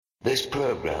This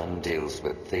program deals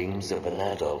with themes of an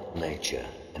adult nature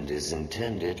and is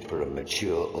intended for a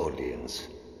mature audience.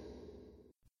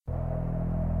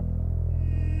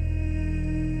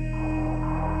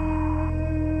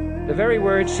 The very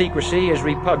word secrecy is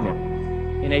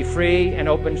repugnant in a free and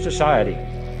open society.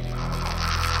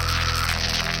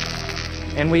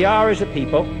 And we are, as a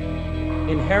people,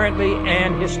 inherently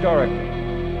and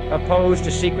historically opposed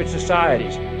to secret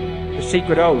societies, to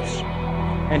secret oaths,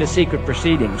 and to secret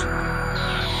proceedings.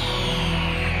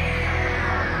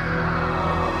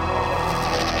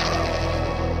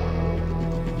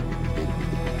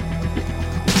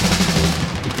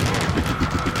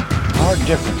 Our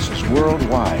differences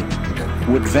worldwide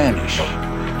would vanish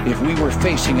if we were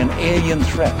facing an alien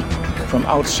threat from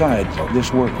outside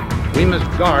this world. We must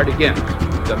guard against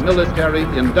the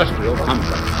military-industrial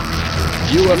complex.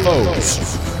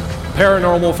 UFOs,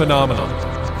 paranormal phenomena,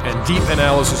 and deep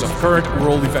analysis of current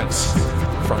world events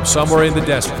from somewhere in the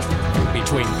desert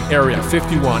between Area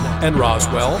 51 and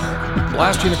Roswell,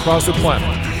 blasting across the planet.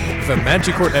 The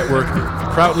Manticore Network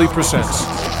proudly presents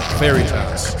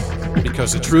Veritas,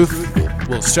 because the truth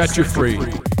will set you free.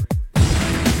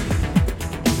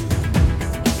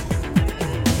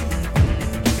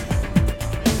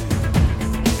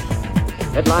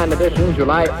 Headline edition,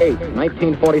 July 8,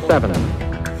 1947.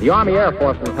 The Army Air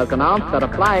Forces has announced that a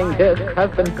flying disc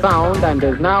has been found and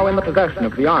is now in the possession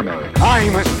of the Army.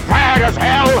 I'm as mad as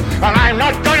hell, and I'm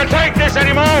not going to take this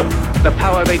anymore! The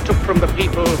power they took from the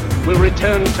people will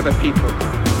return to the people.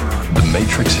 The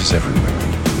Matrix is everywhere.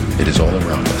 It is all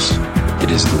around us.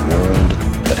 It is the world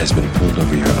that has been pulled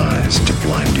over your eyes to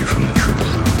blind you from the truth.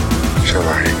 Shall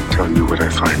I tell you what I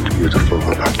find beautiful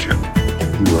about you?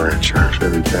 You are at your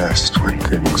very best when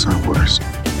things are worse.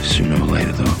 Sooner or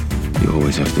later, though, you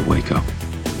always have to wake up.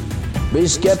 Be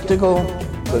skeptical,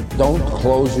 but don't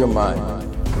close your mind.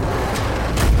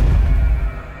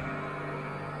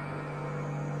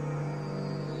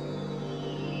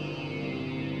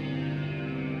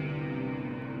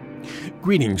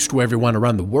 Greetings to everyone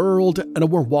around the world, and a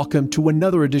warm welcome to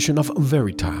another edition of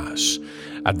Veritas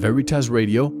at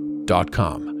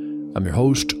veritasradio.com. I'm your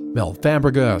host, Mel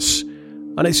Fabregas,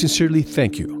 and I sincerely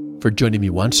thank you for joining me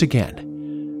once again.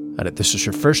 And if this is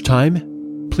your first time,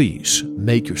 please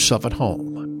make yourself at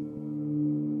home.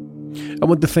 I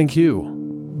want to thank you,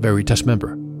 Veritas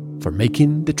member, for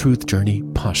making the truth journey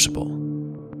possible.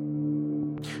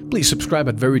 Please subscribe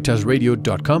at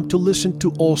veritasradio.com to listen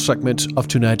to all segments of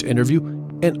tonight's interview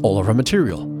and all of our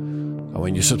material. And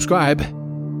when you subscribe,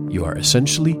 you are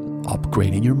essentially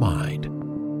upgrading your mind.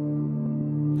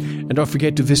 And don't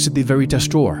forget to visit the Veritas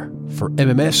store for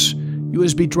MMS,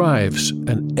 USB drives,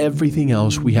 and everything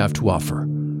else we have to offer.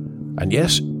 And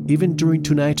yes, even during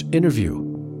tonight's interview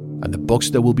and the books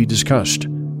that will be discussed,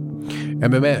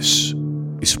 MMS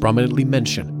is prominently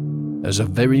mentioned as a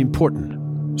very important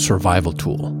survival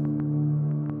tool.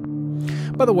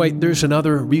 By the way, there's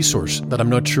another resource that I'm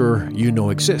not sure you know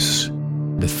exists,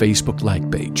 the Facebook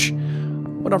like page.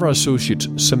 One of our associates,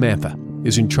 Samantha,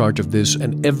 is in charge of this,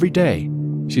 and every day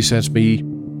she sends me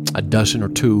a dozen or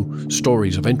two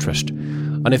stories of interest,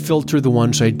 and I filter the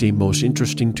ones I deem most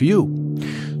interesting to you.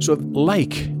 So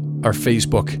like our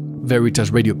Facebook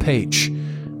Veritas Radio page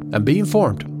and be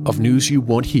informed of news you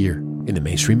won't hear in the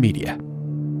mainstream media.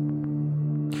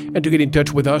 And to get in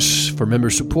touch with us for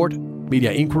member support,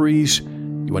 media inquiries,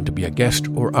 you want to be a guest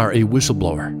or are a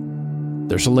whistleblower,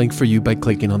 there's a link for you by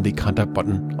clicking on the contact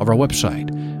button of our website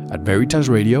at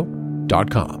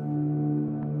veritasradio.com.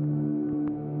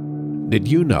 Did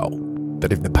you know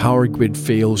that if the power grid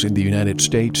fails in the United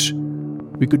States,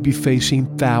 we could be facing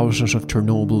thousands of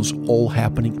Chernobyls all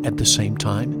happening at the same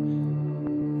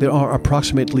time? There are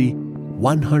approximately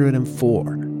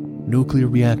 104 nuclear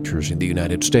reactors in the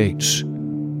United States.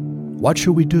 What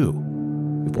should we do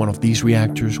if one of these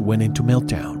reactors went into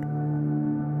meltdown?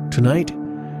 Tonight,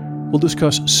 we'll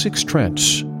discuss 6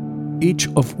 trends, each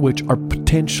of which are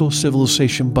potential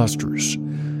civilization busters.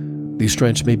 These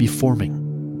trends may be forming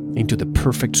into the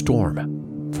perfect storm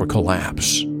for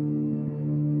collapse.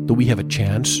 Do we have a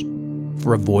chance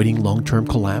for avoiding long-term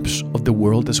collapse of the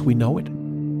world as we know it?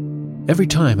 Every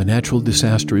time a natural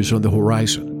disaster is on the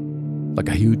horizon, like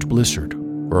a huge blizzard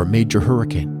or a major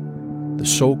hurricane, the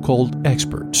so-called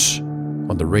experts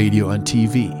on the radio and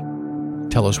TV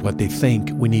tell us what they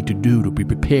think we need to do to be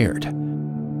prepared.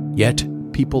 Yet,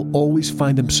 people always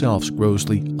find themselves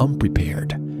grossly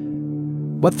unprepared.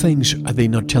 What things are they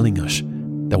not telling us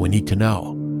that we need to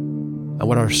know? And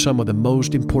what are some of the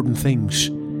most important things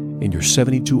in your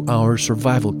 72-hour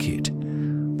survival kit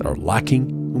that are lacking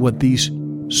in what these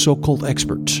so-called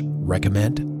experts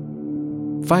recommend?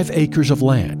 5 acres of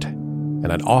land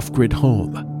and an off-grid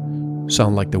home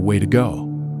sound like the way to go.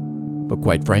 But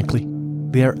quite frankly,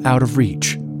 they are out of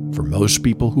reach for most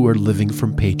people who are living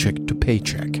from paycheck to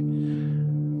paycheck.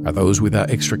 Are those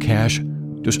without extra cash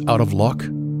just out of luck?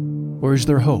 Or is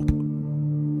there hope?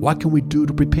 What can we do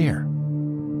to prepare?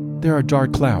 There are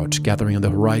dark clouds gathering on the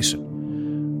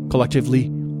horizon.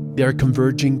 Collectively, they are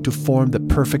converging to form the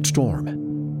perfect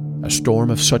storm, a storm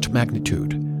of such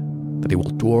magnitude that it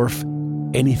will dwarf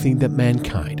anything that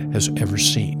mankind has ever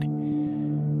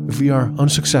seen. If we are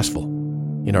unsuccessful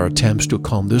in our attempts to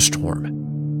calm this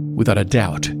storm, without a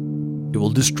doubt, it will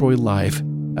destroy life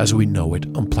as we know it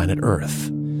on planet Earth.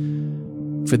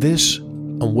 For this,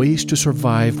 and ways to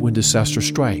survive when disaster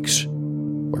strikes,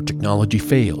 or technology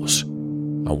fails,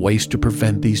 and ways to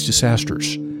prevent these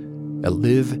disasters, and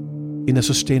live in a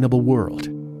sustainable world,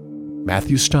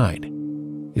 Matthew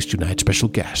Stein is tonight's special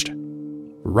guest,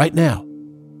 right now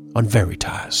on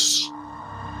Veritas.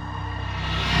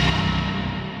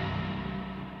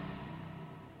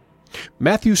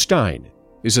 Matthew Stein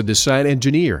is a design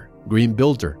engineer, green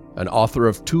builder, and author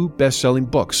of 2 best-selling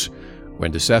books,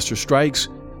 When Disaster Strikes,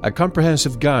 A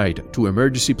Comprehensive Guide to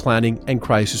Emergency Planning and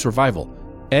Crisis Survival,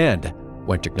 and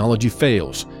When Technology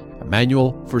Fails, a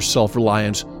manual for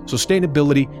self-reliance,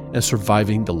 sustainability, and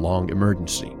surviving the long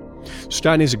emergency.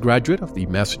 Stein is a graduate of the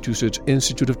Massachusetts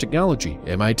Institute of Technology,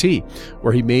 MIT,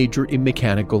 where he majored in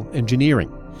mechanical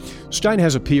engineering. Stein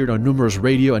has appeared on numerous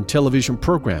radio and television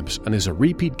programs and is a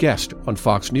repeat guest on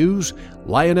Fox News,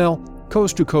 Lionel,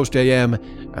 Coast to Coast AM,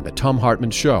 and The Thom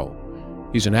Hartmann Show.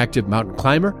 He's an active mountain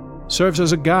climber, serves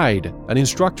as a guide and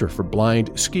instructor for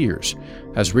blind skiers,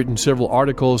 has written several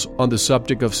articles on the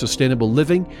subject of sustainable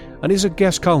living, and is a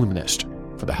guest columnist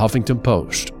for the Huffington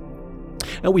Post.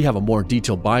 And we have a more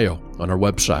detailed bio on our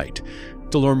website.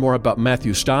 To learn more about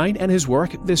Matthew Stein and his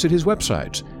work, visit his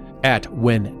websites at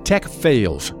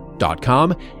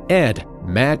whentechfails.com and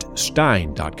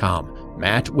mattstein.com,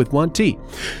 Matt with 1 T.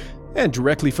 And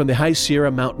directly from the High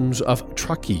Sierra Mountains of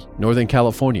Truckee, Northern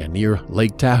California, near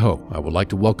Lake Tahoe, I would like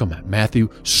to welcome Matthew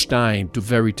Stein to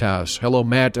Veritas. Hello,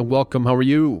 Matt, and welcome. How are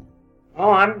you?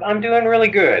 Oh, I'm doing really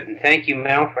good, and thank you,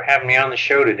 Mel, for having me on the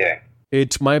show today.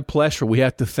 It's my pleasure. We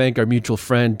have to thank our mutual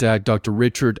friend, Dr.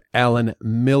 Richard Allen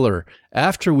Miller.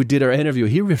 After we did our interview,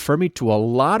 he referred me to a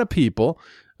lot of people,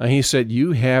 and he said,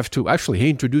 you have to, actually, he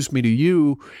introduced me to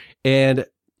you, and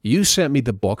you sent me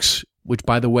the books, which,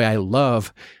 by the way, I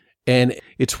love. And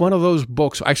it's one of those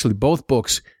books, actually both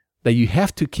books, that you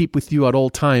have to keep with you at all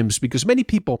times, because many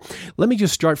people, let me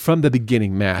just start from the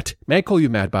beginning, Matt. May I call you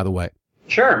Matt, by the way?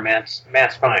 Sure, Matt's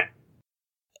fine.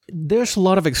 There's a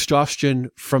lot of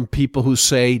exhaustion from people who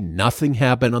say nothing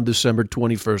happened on December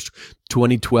 21st,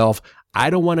 2012. I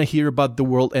don't want to hear about the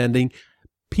world ending.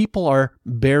 People are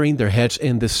burying their heads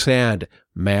in the sand,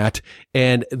 Matt.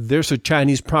 And there's a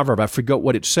Chinese proverb, I forgot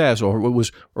what it says, or it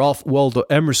was Ralph Waldo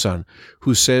Emerson,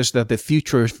 who says that the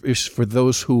future is for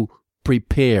those who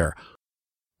prepare.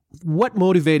 What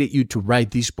motivated you to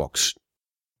write these books?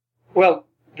 Well,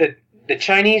 the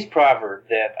Chinese proverb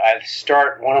that I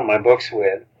start one of my books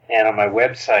with, and on my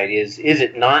website, is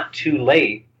it not too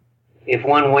late if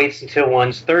one waits until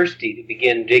one's thirsty to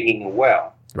begin digging a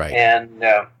well? Right. And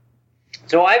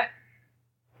so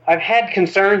I've had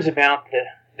concerns about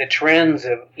the trends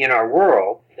in our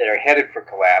world that are headed for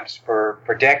collapse for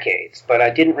decades, but I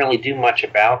didn't really do much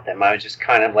about them. I was just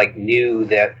kind of like knew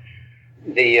that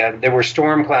there were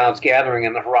storm clouds gathering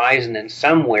on the horizon, and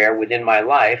somewhere within my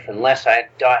life, unless I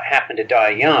happened to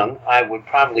die young, I would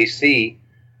probably see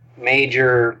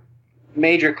major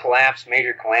collapse,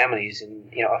 major calamities,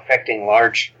 and affecting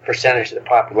large percentage of the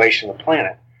population of the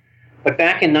planet. But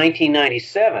back in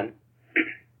 1997,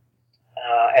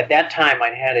 at that time,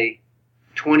 I'd had a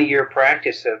 20-year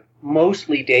practice of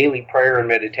mostly daily prayer and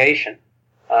meditation.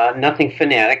 Nothing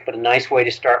fanatic, but a nice way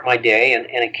to start my day.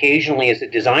 And occasionally, as a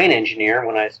design engineer,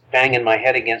 when I was banging my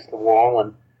head against the wall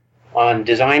and on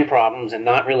design problems and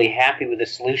not really happy with the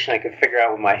solution I could figure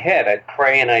out with my head, I'd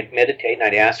pray and I'd meditate and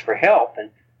I'd ask for help, and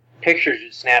pictures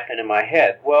would snap into my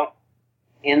head. Well,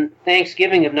 in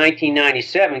Thanksgiving of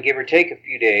 1997, give or take a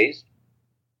few days,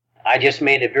 I just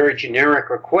made a very generic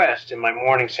request in my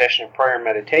morning session of prayer and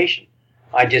meditation.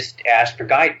 I just asked for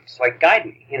guidance, like, guide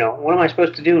me. What am I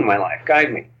supposed to do in my life?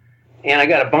 Guide me. And I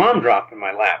got a bomb dropped in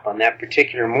my lap on that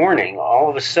particular morning. All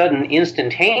of a sudden,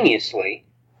 instantaneously,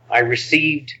 I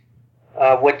received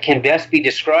what can best be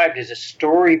described as a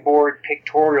storyboard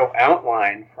pictorial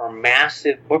outline for a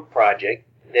massive book project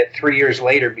that 3 years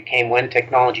later became When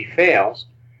Technology Fails.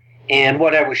 And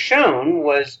what I was shown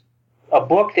was a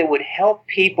book that would help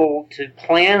people to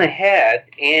plan ahead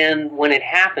and, when it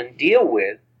happened, deal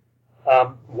with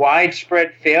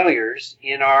widespread failures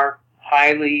in our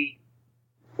highly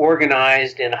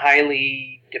organized and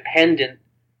highly dependent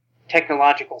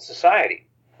technological society.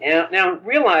 Now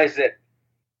realize that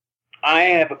I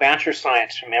have a Bachelor of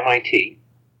Science from MIT.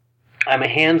 I'm a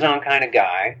hands-on kind of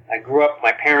guy. I grew up,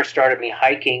 my parents started me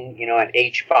hiking, at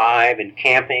age 5 and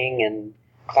camping and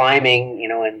climbing,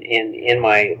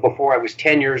 before I was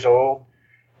 10 years old.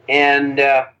 And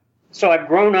so I've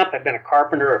grown up, I've been a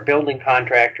carpenter, a building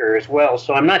contractor as well.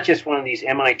 So I'm not just one of these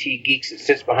MIT geeks that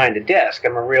sits behind a desk.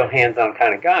 I'm a real hands-on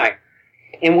kind of guy.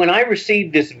 And when I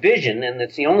received this vision, and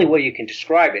it's the only way you can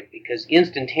describe it, because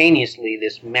instantaneously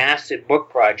this massive book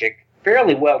project,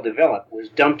 fairly well developed, was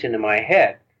dumped into my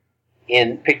head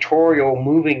in pictorial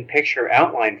moving picture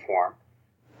outline form.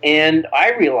 And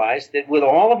I realized that with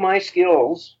all of my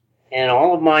skills and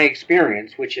all of my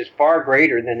experience, which is far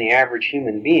greater than the average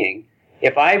human being,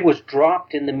 if I was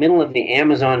dropped in the middle of the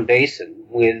Amazon basin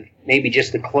with maybe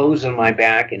just the clothes on my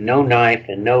back and no knife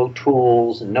and no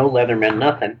tools and no Leatherman,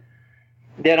 nothing,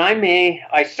 that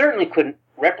I certainly couldn't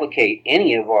replicate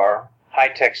any of our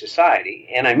high-tech society,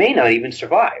 and I may not even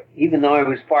survive, even though I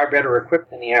was far better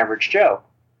equipped than the average Joe.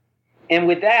 And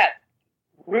with that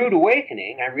rude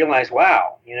awakening, I realized,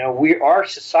 wow, our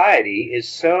society is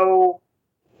so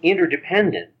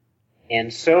interdependent,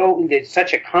 and so it's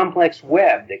such a complex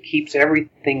web that keeps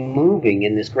everything moving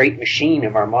in this great machine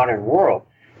of our modern world,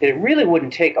 that it really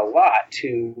wouldn't take a lot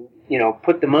to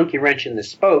put the monkey wrench in the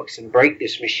spokes and break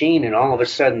this machine, and all of a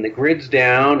sudden the grid's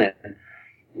down, and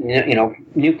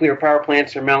nuclear power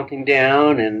plants are melting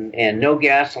down, and no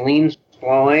gasoline's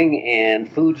flowing, and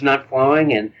food's not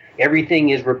flowing, and everything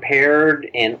is repaired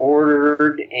and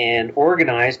ordered and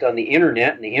organized on the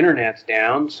internet, and the internet's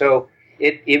down. So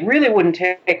it really wouldn't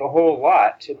take a whole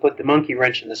lot to put the monkey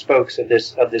wrench in the spokes of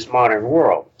this modern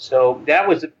world. So that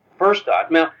was the first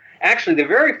thought. Now, actually, the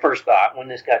very first thought when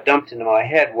this got dumped into my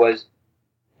head was,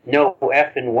 no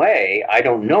effing way, I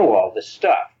don't know all this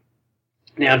stuff.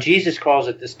 Now, Jesus calls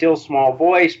it the still small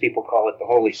voice. People call it the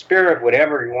Holy Spirit,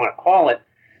 whatever you want to call it.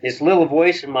 This little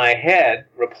voice in my head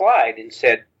replied and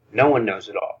said, no one knows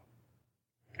it all.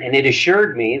 And it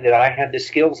assured me that I had the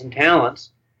skills and talents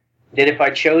that if I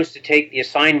chose to take the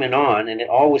assignment on, and it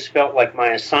always felt like my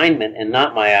assignment and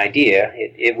not my idea,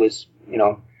 it was,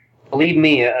 believe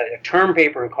me, a term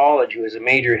paper in college was a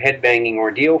major head-banging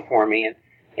ordeal for me,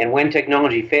 and when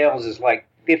technology fails is like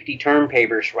 50 term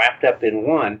papers wrapped up in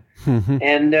one. Mm-hmm.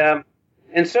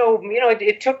 And so,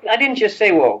 it took, I didn't just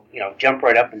say, jump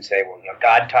right up and say,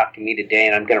 God talked to me today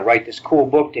and I'm going to write this cool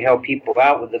book to help people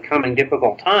out with the coming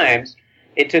difficult times.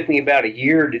 It took me about a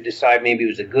year to decide maybe it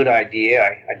was a good idea.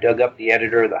 I dug up the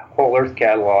editor of the Whole Earth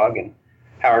catalog, and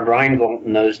Howard Reingold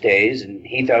in those days, and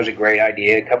he thought it was a great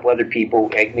idea. A couple other people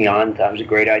egged me on, thought it was a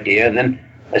great idea. And then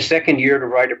a second year to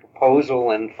write a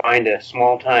proposal and find a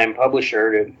small-time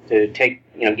publisher to take,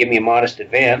 give me a modest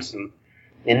advance. And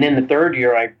then the third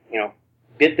year, I,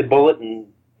 bit the bullet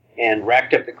and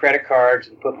racked up the credit cards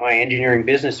and put my engineering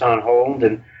business on hold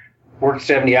and worked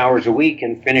 70 hours a week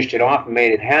and finished it off and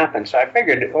made it happen. So I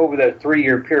figured over the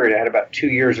 3-year period, I had about 2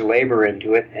 years of labor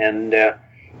into it and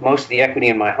most of the equity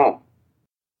in my home.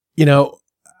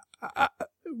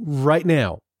 Right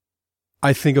now,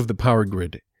 I think of the power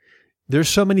grid. There's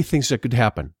so many things that could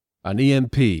happen. An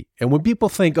EMP. And when people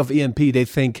think of EMP, they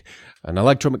think an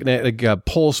electromagnetic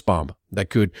pulse bomb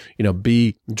that could,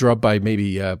 be dropped by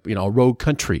maybe, a rogue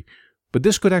country. But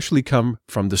this could actually come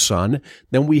from the sun.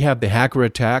 Then we have the hacker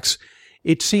attacks.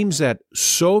 It seems that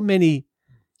so many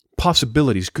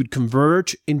possibilities could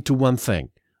converge into one thing,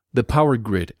 the power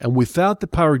grid. And without the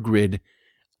power grid,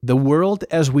 the world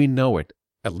as we know it,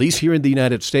 at least here in the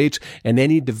United States and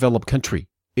any developed country,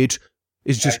 it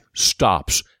just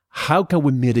stops. How can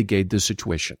we mitigate this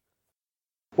situation?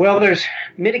 Well, there's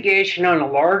mitigation on a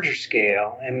larger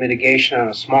scale and mitigation on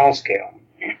a small scale.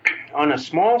 On a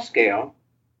small scale,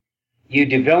 you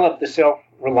develop the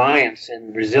self-reliance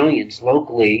and resilience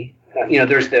locally.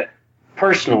 There's the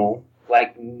personal,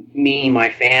 like me, my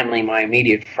family, my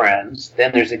immediate friends.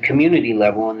 Then there's the community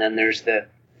level, and then there's the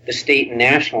state and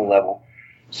national level.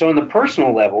 So on the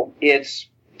personal level, it's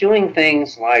doing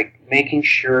things like making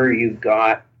sure you've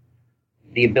got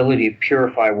the ability to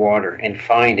purify water and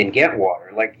find and get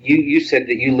water. Like you said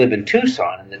that you live in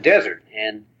Tucson in the desert,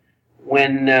 and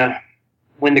when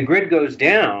the grid goes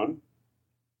down,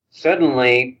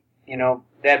 suddenly,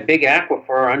 that big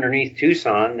aquifer underneath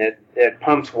Tucson that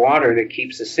pumps water that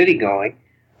keeps the city going,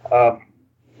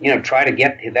 try to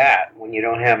get to that when you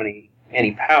don't have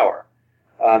any power.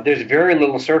 There's very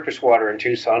little surface water in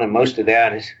Tucson, and most of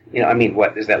that is,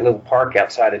 there's that little park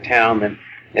outside of town that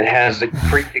it has the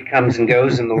creek that comes and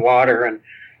goes in the water,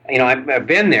 I've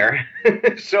been there,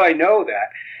 so I know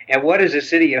that. And what is a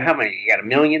city? How many? You got 1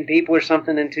 million people or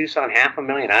something in Tucson?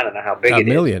 500,000? I don't know how big it is. 1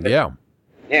 million, yeah.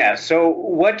 Yeah. So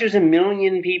what does 1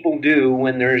 million people do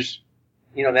when there's,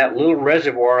 that little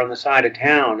reservoir on the side of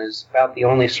town is about the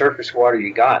only surface water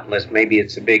you got, unless maybe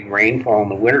it's a big rainfall in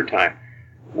the wintertime.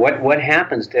 What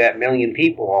happens to that 1 million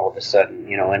people all of a sudden?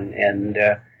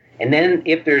 And then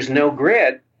if there's no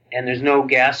grid and there's no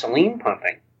gasoline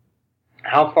pumping,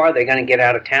 how far are they going to get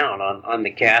out of town on the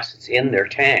gas that's in their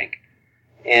tank?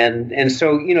 And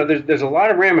so, there's a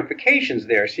lot of ramifications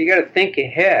there. So you got to think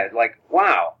ahead, like,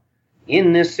 wow,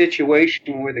 in this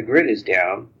situation where the grid is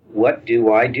down, what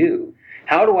do I do?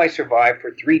 How do I survive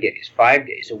for 3 days, 5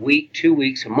 days, a week, 2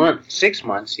 weeks, a month, 6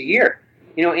 months, a year?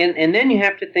 And then you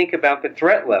have to think about the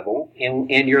threat level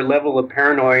and your level of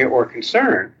paranoia or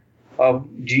concern of,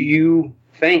 do you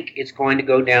think it's going to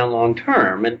go down long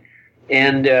term?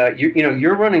 And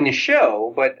you're running the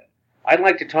show, but I'd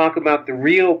like to talk about the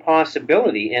real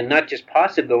possibility, and not just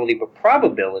possibility, but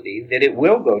probability, that it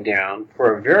will go down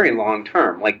for a very long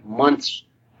term, like months,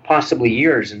 possibly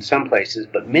years in some places,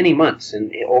 but many months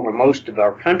over most of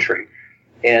our country,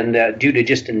 and due to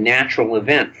just a natural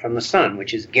event from the sun,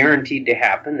 which is guaranteed to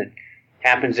happen. It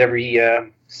happens every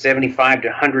 75 to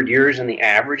 100 years in the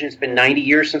average, and it's been 90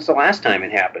 years since the last time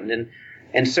it happened.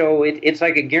 And so it's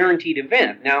like a guaranteed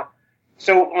event. Now,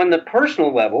 so on the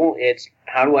personal level, it's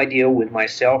how do I deal with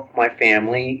myself, my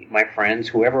family, my friends,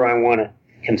 whoever I want to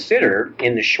consider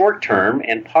in the short term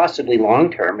and possibly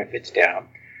long term if it's down.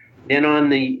 Then on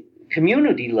the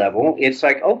community level, it's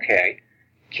like, okay,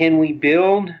 can we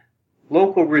build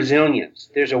local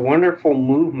resilience? There's a wonderful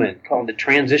movement called the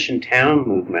Transition Town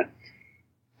Movement.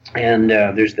 And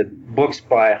there's the books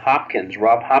by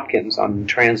Rob Hopkins, on the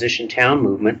Transition Town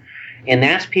Movement. And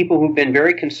that's people who've been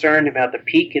very concerned about the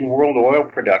peak in world oil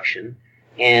production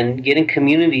and getting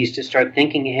communities to start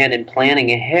thinking ahead and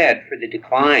planning ahead for the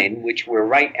decline, which we're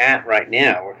right at right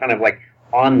now. We're kind of like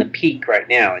on the peak right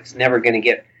now. They're never going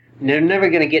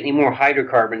to get any more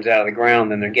hydrocarbons out of the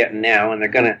ground than they're getting now, and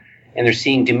they're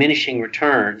seeing diminishing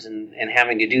returns and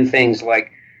having to do things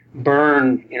like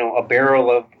burn, a barrel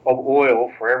of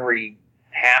oil for every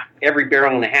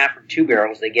barrel and a half or 2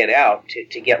 barrels they get out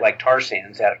to get like tar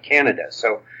sands out of Canada.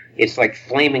 So it's like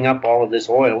flaming up all of this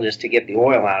oil just to get the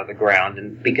oil out of the ground,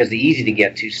 and because the easy to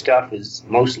get to stuff is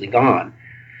mostly gone.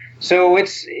 So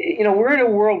it's, we're in a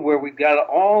world where we've got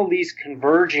all these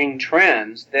converging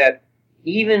trends that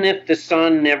even if the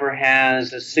sun never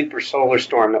has a super solar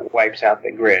storm that wipes out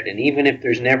the grid, and even if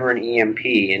there's never an EMP,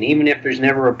 and even if there's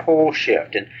never a pole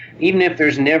shift, and even if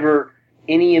there's never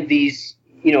any of these,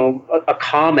 a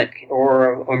comet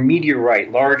or a meteorite,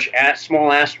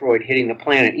 small asteroid hitting the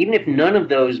planet, even if none of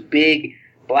those big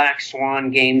black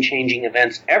swan game-changing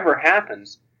events ever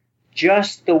happens,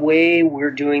 just the way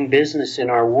we're doing business in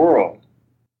our world,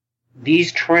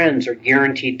 these trends are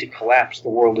guaranteed to collapse the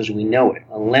world as we know it,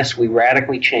 unless we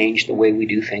radically change the way we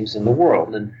do things in the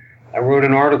world. And I wrote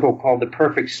an article called The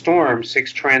Perfect Storm,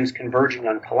 6 Trends Converging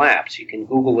on Collapse. You can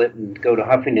Google it and go to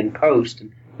Huffington Post,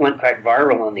 and went quite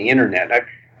viral on the internet.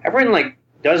 I've written like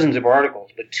dozens of articles,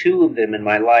 but 2 of them in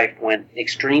my life went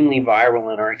extremely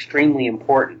viral and are extremely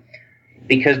important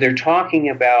because they're talking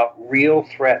about real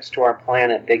threats to our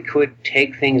planet that could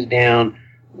take things down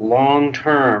long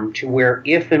term, to where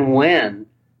if and when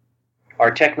our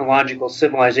technological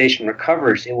civilization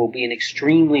recovers, it will be an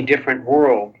extremely different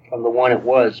world from the one it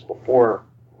was before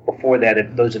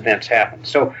those events happened.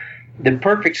 So the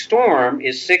perfect storm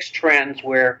is 6 trends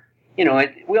where,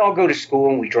 we all go to school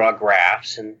and we draw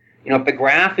graphs, and if the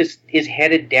graph is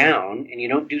headed down and you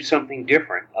don't do something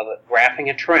different of graphing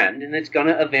a trend, and it's going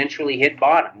to eventually hit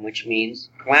bottom, which means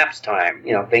collapse time,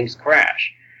 things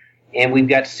crash. And we've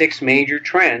got 6 major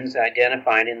trends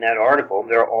identified in that article.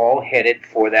 They're all headed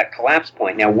for that collapse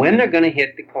point. Now, when they're going to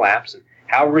hit the collapse, and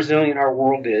how resilient our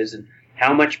world is, and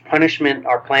how much punishment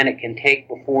our planet can take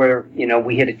before,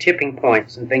 we hit a tipping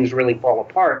point and things really fall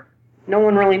apart, no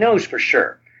one really knows for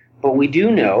sure. But we do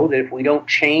know that if we don't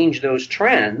change those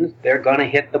trends, they're going to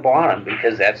hit the bottom,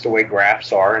 because that's the way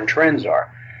graphs are and trends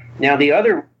are. Now, the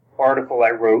other article I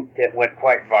wrote that went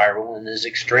quite viral and is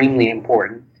extremely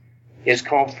important is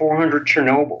called 400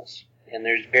 Chernobyls, and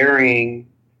there's varying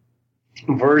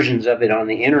versions of it on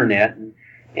the internet, and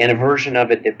a version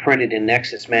of it that printed in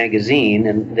Nexus magazine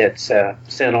and that's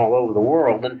sent all over the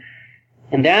world,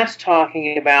 and that's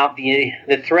talking about the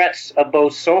threats of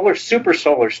both super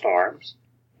solar storms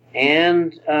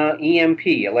and EMP,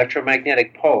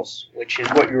 electromagnetic pulse, which is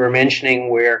what you were mentioning,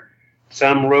 where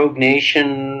some rogue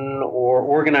nation or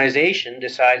organization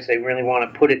decides they really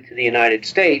want to put it to the United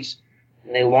States,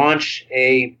 and they launch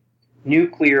a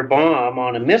nuclear bomb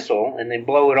on a missile and they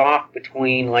blow it off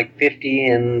between like 50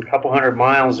 and a couple hundred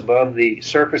miles above the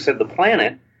surface of the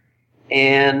planet,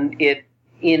 and it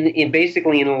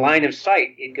basically in a line of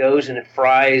sight, it goes and it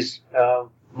fries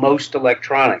most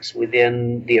electronics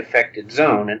within the affected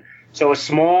zone. And so a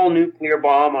small nuclear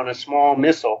bomb on a small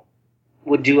missile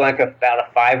would do like about a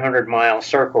 500-mile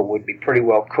circle, would be pretty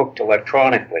well cooked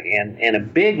electronically. And a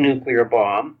big nuclear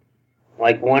bomb,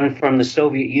 like one from the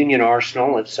Soviet Union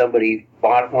arsenal, if somebody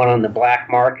bought one on the black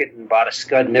market and bought a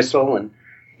Scud missile and,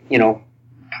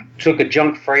 took a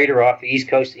junk freighter off the east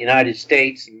coast of the United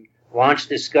States and launched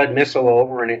this Scud missile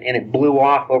over and it blew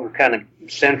off over kind of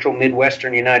central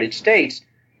Midwestern United States,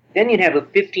 then you'd have a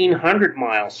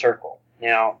 1,500-mile circle.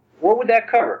 Now, what would that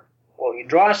cover? Well, you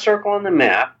draw a circle on the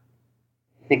map.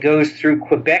 It goes through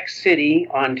Quebec City,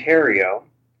 Ontario.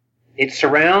 It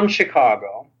surrounds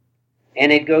Chicago,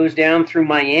 and it goes down through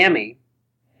Miami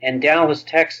and Dallas,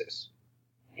 Texas.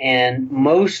 And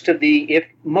most of the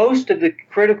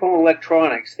critical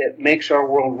electronics that makes our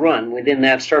world run within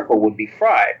that circle would be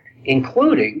fried,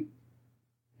 including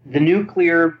the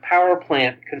nuclear power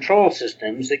plant control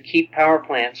systems that keep power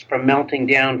plants from melting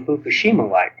down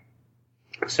Fukushima-like.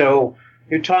 So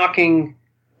you're talking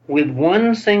with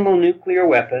one single nuclear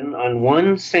weapon on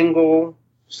one single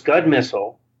Scud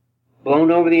missile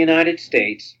blown over the United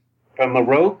States from a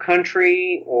rogue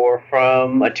country or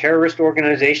from a terrorist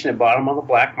organization that bought them on the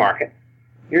black market.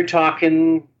 You're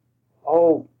talking,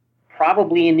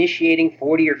 probably initiating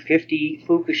 40 or 50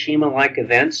 Fukushima-like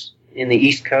events in the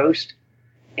East Coast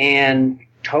and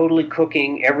totally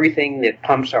cooking everything that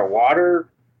pumps our water,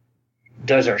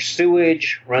 does our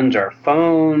sewage, runs our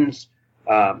phones,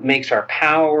 makes our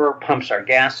power, pumps our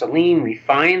gasoline,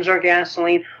 refines our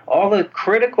gasoline, all the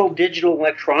critical digital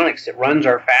electronics that runs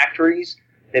our factories,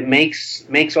 that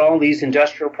makes all these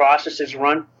industrial processes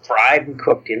run, fried and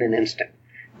cooked in an instant.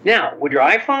 Now, would your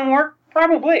iPhone work?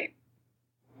 Probably.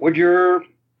 Would your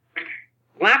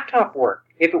laptop work?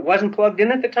 If it wasn't plugged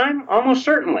in at the time? Almost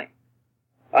certainly.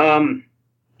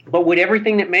 But would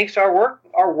everything that makes our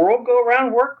world go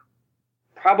around work?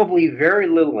 Probably very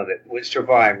little of it would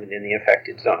survive within the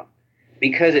affected zone.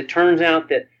 Because it turns out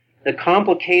that the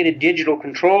complicated digital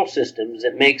control systems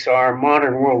that makes our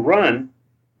modern world run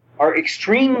are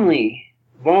extremely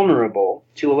vulnerable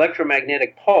to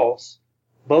electromagnetic pulse,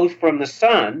 both from the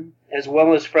sun as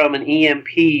well as from an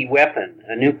EMP weapon,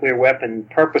 a nuclear weapon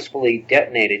purposefully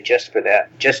detonated just for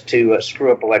that, just to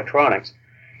screw up electronics.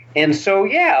 And so,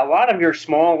 a lot of your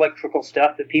small electrical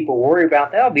stuff that people worry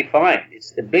about, that'll be fine.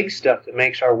 It's the big stuff that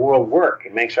makes our world work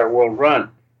and makes our world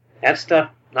run. That stuff,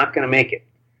 not going to make it.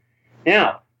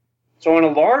 Now, so on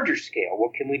a larger scale,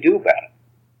 what can we do about it?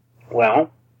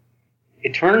 Well,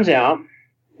 it turns out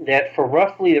that for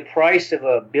roughly the price of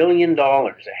 $1 billion,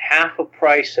 a half a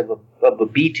price of a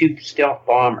B-2 stealth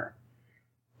bomber,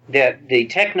 that the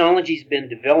technology's been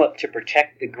developed to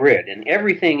protect the grid, and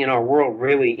everything in our world,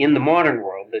 really, in the modern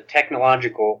world, the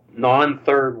technological,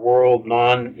 non-third world,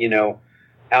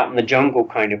 out in the jungle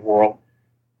kind of world,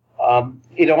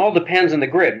 it all depends on the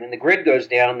grid. When the grid goes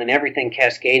down, then everything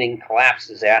cascading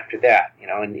collapses after that.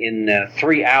 In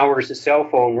 3 hours, the cell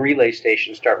phone relay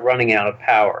stations start running out of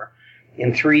power.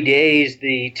 In 3 days,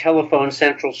 the telephone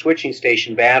central switching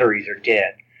station batteries are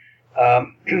dead.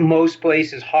 Most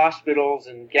places, hospitals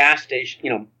and gas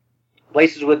stations,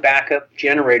 places with backup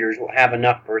generators will have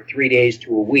enough for 3 days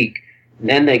to a week. And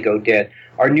then they go dead.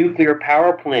 Our nuclear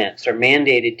power plants are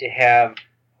mandated to have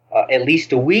at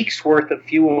least a week's worth of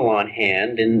fuel on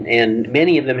hand, and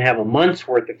many of them have a month's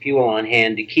worth of fuel on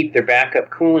hand to keep their backup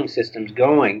cooling systems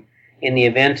going in the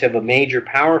event of a major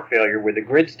power failure where the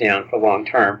grid's down for long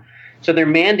term. So they're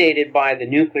mandated by the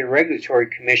Nuclear Regulatory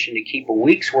Commission to keep a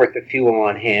week's worth of fuel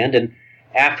on hand. And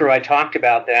after I talked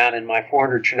about that in my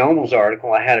 400 Chernobyls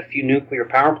article, I had a few nuclear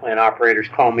power plant operators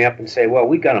call me up and say, well,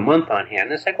 we've got a month on hand.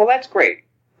 And it's like, well, that's great.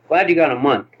 Glad you got a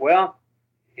month. Well,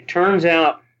 it turns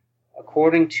out,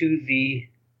 according to the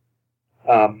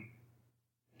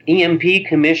EMP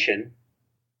Commission,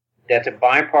 that's a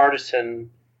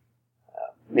bipartisan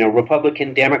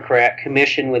Republican-Democrat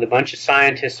commission with a bunch of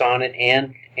scientists on it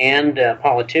and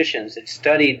politicians that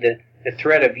studied the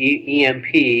threat of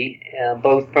EMP,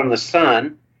 both from the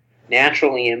sun,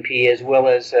 natural EMP, as well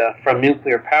as from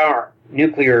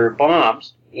nuclear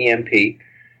bombs, EMP.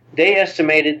 They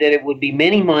estimated that it would be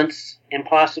many months and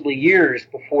possibly years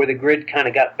before the grid kind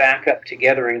of got back up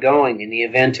together and going in the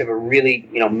event of a really,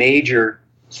 major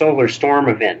solar storm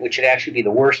event, which would actually be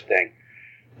the worst thing.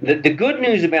 The good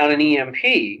news about an EMP,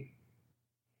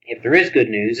 if there is good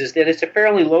news, is that it's a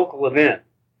fairly local event.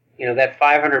 That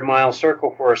 500-mile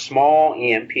circle for a small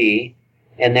EMP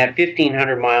and that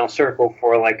 1,500-mile circle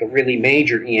for like a really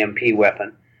major EMP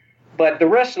weapon. But the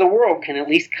rest of the world can at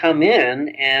least come in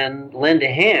and lend a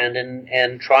hand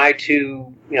and try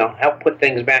to, help put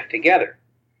things back together.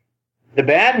 The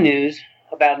bad news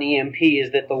about an EMP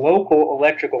is that the local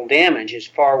electrical damage is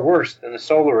far worse than the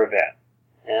solar event.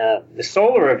 The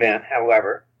solar event,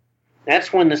 however,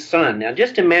 that's when the sun. Now,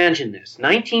 just imagine this: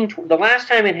 the last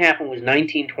time it happened was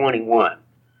 1921,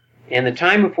 and the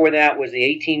time before that was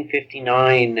the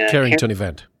 1859 Carrington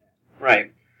event.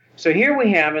 Right. So here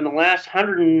we have, in the last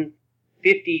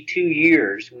 152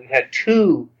 years, we've had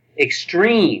two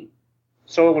extreme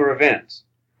solar events.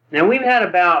 Now, we've had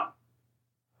about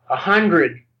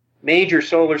 100 major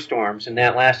solar storms in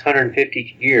that last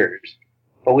 150 years.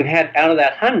 But we've had, out of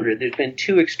that 100, there's been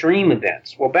two extreme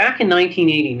events. Well, back in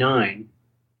 1989,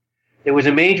 there was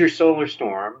a major solar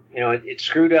storm. It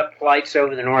screwed up flights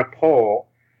over the North Pole,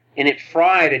 and it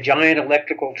fried a giant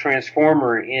electrical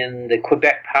transformer in the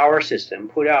Quebec power system,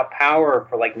 put out power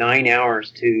for like 9 hours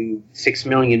to 6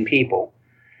 million people.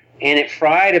 And it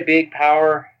fried a big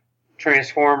power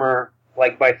transformer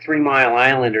like by 3 Mile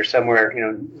Island or somewhere,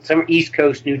 some East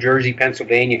Coast, New Jersey,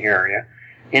 Pennsylvania area.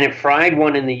 And it fried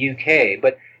one in the UK.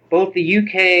 But both the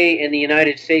UK and the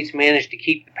United States managed to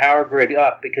keep the power grid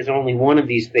up because only one of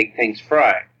these big things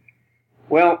fried.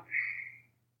 Well,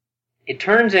 it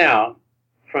turns out,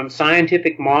 from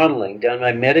scientific modeling done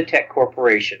by Meditech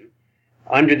Corporation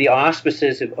under the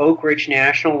auspices of Oak Ridge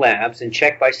National Labs and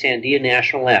checked by Sandia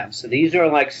National Labs. So these are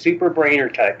like super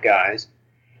brainer type guys.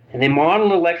 And they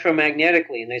modeled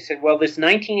electromagnetically, and they said, well, this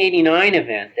 1989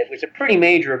 event, that was a pretty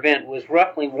major event, was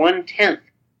roughly 1/10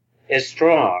 as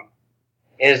strong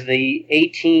as the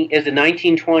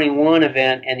 1921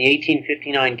 event and the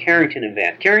 1859 Carrington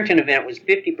event. Carrington event was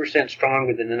 50%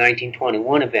 stronger than the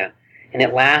 1921 event, and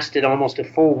it lasted almost a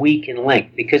full week in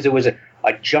length because there was a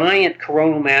giant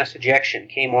coronal mass ejection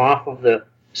came off of the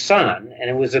sun, and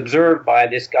it was observed by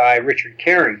this guy, Richard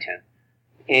Carrington.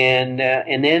 And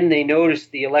then they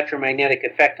noticed the electromagnetic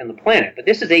effect on the planet. But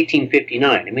this is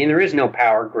 1859. I mean, there is no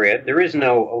power grid. There is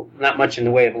not much in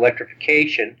the way of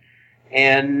electrification.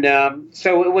 And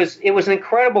so it was an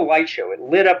incredible light show. It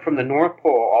lit up from the North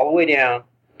Pole all the way down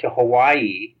to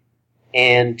Hawaii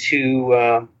and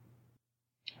to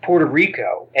Puerto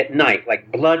Rico at night,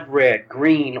 like blood red,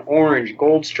 green, orange,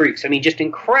 gold streaks. I mean, just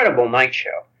incredible night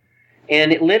show.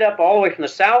 And it lit up all the way from the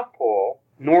South Pole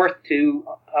north to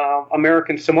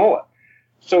American Samoa.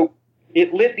 So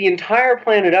it lit the entire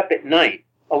planet up at night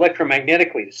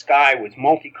electromagnetically. The sky was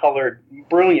multicolored,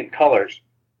 brilliant colors,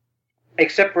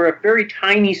 except for a very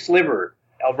tiny sliver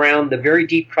around the very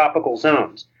deep tropical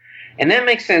zones. And that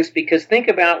makes sense because think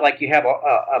about like you have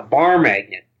a bar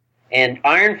magnet, and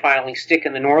iron filings stick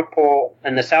in the North Pole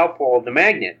and the South Pole of the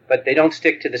magnet, but they don't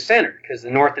stick to the center because the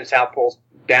North and South Poles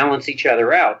balance each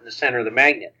other out in the center of the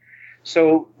magnet.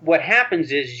 So what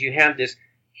happens is you have this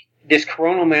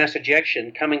coronal mass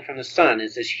ejection coming from the sun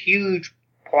is this huge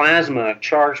plasma of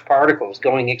charged particles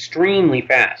going extremely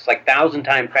fast, like 1,000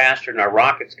 times faster than our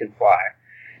rockets can fly.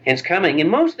 And it's coming, and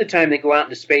most of the time they go out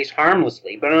into space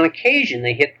harmlessly, but on occasion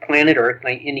they hit planet Earth,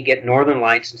 and you get northern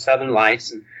lights and southern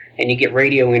lights, and you get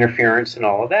radio interference and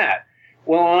all of that.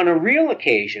 Well, on a real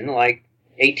occasion, like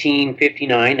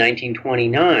 1859,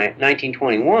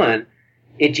 1921,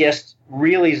 it just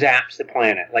really zaps the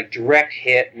planet, like direct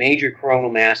hit, major coronal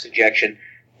mass ejection,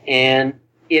 and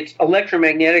it's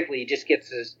electromagnetically just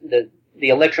gets the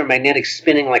electromagnetic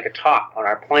spinning like a top on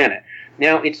our planet.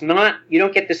 Now, it's not, you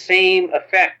don't get the same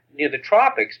effect near the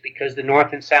tropics because the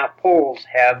North and South Poles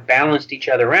have balanced each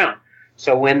other out.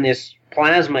 So when this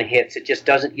plasma hits, it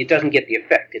doesn't get the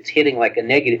effect. It's hitting like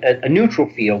a neutral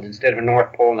field instead of a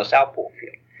North Pole and a South Pole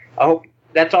field. I hope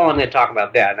that's all I'm going to talk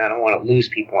about that, and I don't want to lose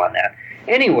people on that.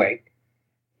 Anyway,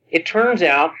 it turns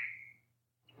out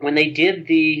when they did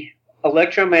the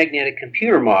electromagnetic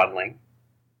computer modeling,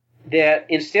 that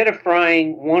instead of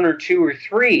frying 1 or 2 or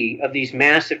 3 of these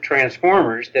massive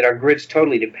transformers that our grid's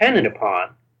totally dependent upon,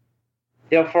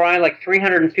 they'll fry like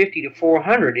 350 to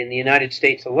 400 in the United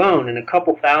States alone and a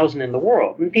couple thousand in the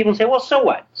world. And people say, well, so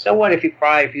what? So what if you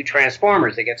fry a few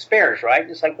transformers? They get spares, right? And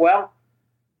it's like, well,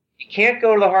 you can't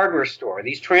go to the hardware store.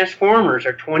 These transformers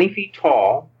are 20 feet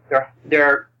tall.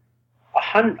 They're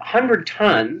 100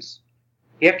 tons.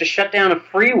 You have to shut down a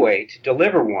freeway to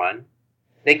deliver one.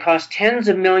 They cost tens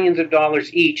of millions of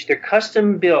dollars each. They're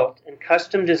custom built and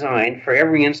custom designed for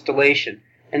every installation.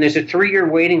 And there's a 3-year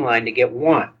waiting line to get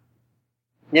one.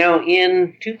 Now,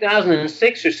 in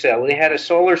 2006 or so, they had a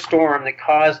solar storm that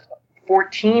caused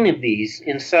 14 of these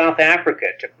in South Africa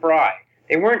to fry.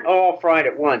 They weren't all fried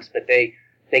at once, but they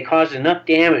caused enough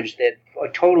damage that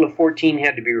a total of 14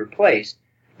 had to be replaced.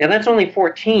 Now, that's only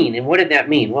 14, and what did that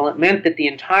mean? Well, it meant that the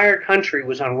entire country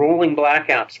was on rolling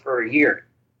blackouts for a year,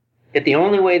 that the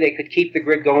only way they could keep the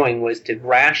grid going was to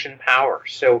ration power.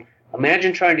 So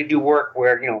imagine trying to do work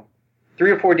where,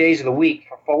 3 or 4 days of the week,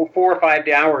 for 4 or 5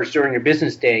 hours during your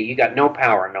business day, you got no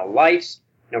power, no lights,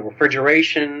 no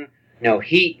refrigeration, no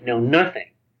heat, no nothing.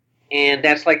 And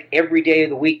that's like every day of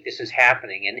the week this is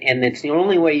happening. And it's the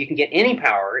only way you can get any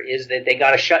power is that they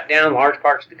got to shut down large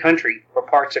parts of the country for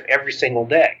parts of every single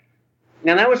day.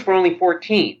 Now, that was for only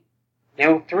 14.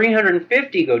 Now,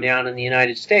 350 go down in the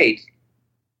United States.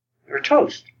 We're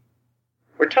toast.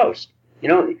 We're toast.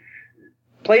 A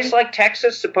place like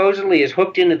Texas supposedly is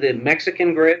hooked into the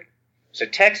Mexican grid. So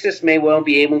Texas may well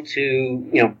be able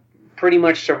to, pretty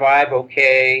much survive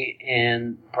okay,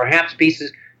 and perhaps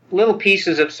little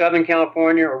pieces of Southern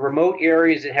California or remote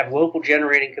areas that have local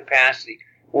generating capacity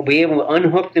will be able to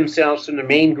unhook themselves from the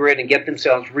main grid and get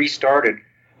themselves restarted.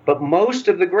 But most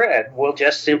of the grid will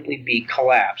just simply be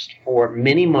collapsed for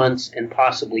many months and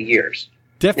possibly years.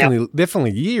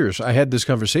 Definitely years. I had this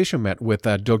conversation, Matt, with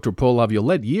Dr. Paul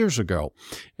Laviolette years ago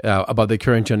about the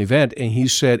current event, and he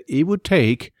said it would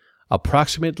take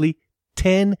approximately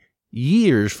 10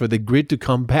 years for the grid to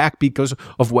come back because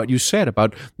of what you said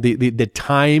about the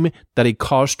time that it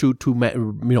costs to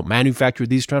manufacture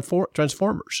these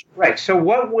transformers. Right. So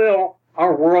what will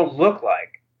our world look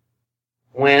like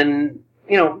when,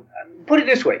 put it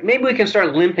this way, maybe we can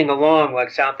start limping along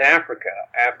like South Africa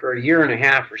after a year and a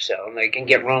half or so, and they can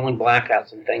get rolling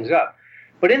blackouts and things up.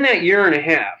 But in that year and a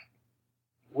half,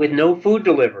 with no food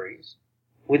deliveries,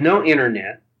 with no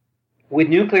internet, with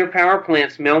nuclear power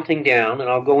plants melting down, and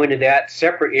I'll go into that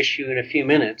separate issue in a few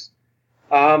minutes,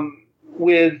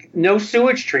 with no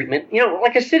sewage treatment,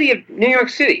 like a city of New York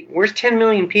City, where's 10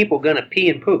 million people going to pee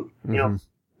and poop? Mm-hmm.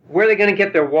 Where are they going to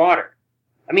get their water?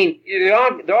 I mean, they're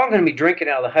all going to be drinking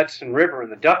out of the Hudson River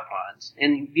and the duck ponds,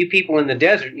 and you people in the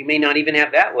desert, you may not even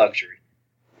have that luxury.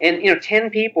 And,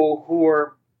 10 people who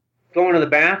are going to the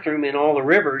bathroom in all the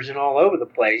rivers and all over the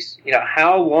place,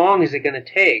 how long is it going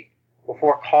to take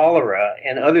before cholera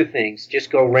and other things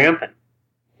just go rampant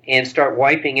and start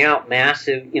wiping out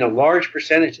massive, large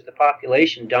percentage of the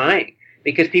population dying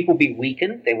because people will be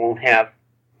weakened. They won't have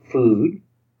food.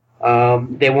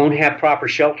 They won't have proper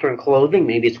shelter and clothing.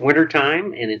 Maybe it's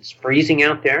wintertime and it's freezing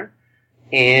out there,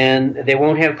 and they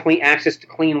won't have access to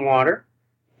clean water.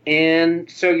 And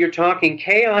so you're talking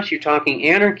chaos, you're talking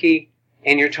anarchy,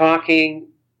 and you're talking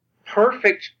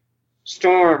perfect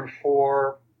storm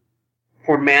for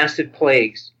massive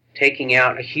plagues, taking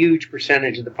out a huge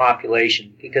percentage of the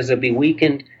population because they'll be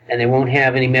weakened and they won't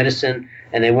have any medicine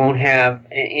and they won't have,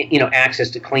 access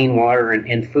to clean water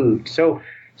and food. So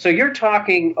you're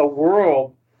talking a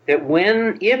world that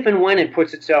if and when it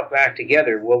puts itself back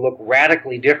together will look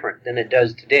radically different than it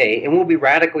does today and will be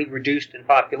radically reduced in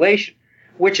population,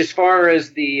 which as far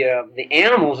as the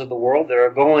animals of the world that are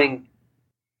going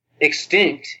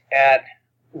extinct at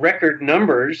record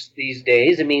numbers these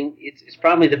days, I mean, it's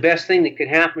probably the best thing that could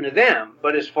happen to them.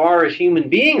 But as far as human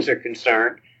beings are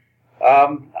concerned,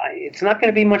 it's not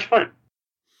going to be much fun.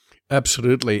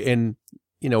 Absolutely. And,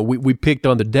 we picked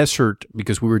on the desert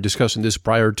because we were discussing this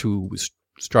prior to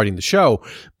starting the show.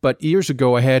 But years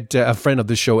ago, I had a friend of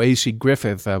the show, A.C.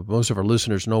 Griffith. Most of our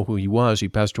listeners know who he was. He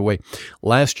passed away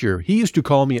last year. He used to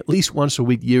call me at least once a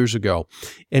week years ago.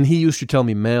 And he used to tell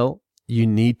me, Mel, you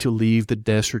need to leave the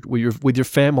desert with your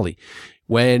family.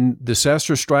 When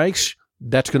disaster strikes,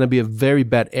 that's going to be a very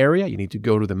bad area. You need to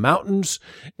go to the mountains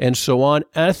and so on.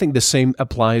 And I think the same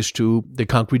applies to the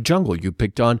concrete jungle. You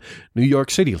picked on New York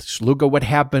City. Let's look at what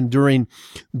happened during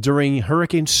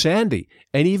Hurricane Sandy.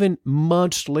 And even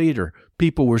months later,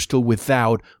 people were still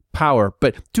without power.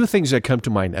 But two things that come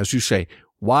to mind, as you say,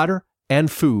 water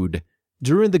and food.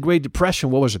 During the Great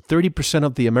Depression, 30%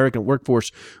 of the American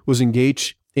workforce was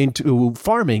engaged into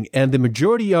farming, and the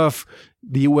majority of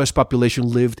the U.S. population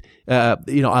lived,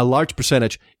 a large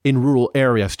percentage in rural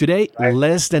areas. Today,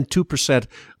 less than 2%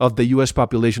 of the U.S.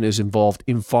 population is involved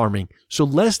in farming. So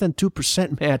less than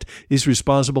 2%, Matt, is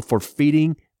responsible for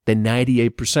feeding the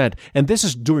 98%. And this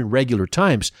is during regular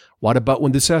times. What about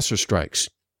when disaster strikes?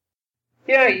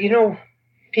 Yeah,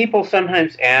 people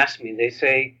sometimes ask me, they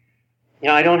say,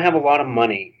 I don't have a lot of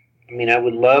money. I mean, I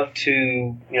would love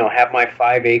to, have my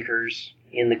 5 acres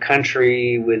in the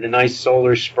country with a nice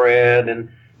solar spread and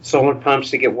solar pumps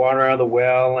to get water out of the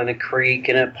well and a creek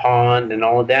and a pond and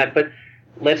all of that. But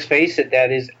let's face it, that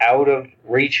is out of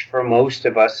reach for most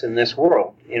of us in this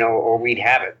world, or we'd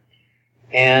have it.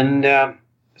 And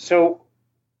so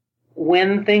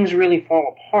when things really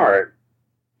fall apart,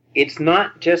 it's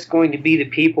not just going to be the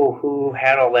people who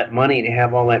had all that money to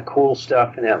have all that cool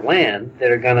stuff in that land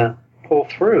that are going to pull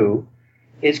through.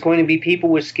 It's going to be people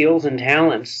with skills and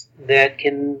talents that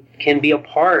can be a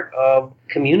part of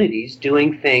communities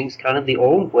doing things kind of the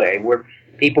old way, where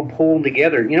people pull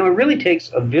together. You know, it really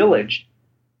takes a village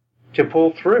to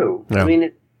pull through. Yeah. I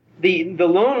mean, the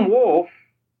lone wolf,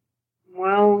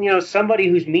 well, you know, somebody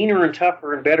who's meaner and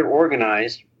tougher and better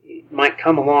organized might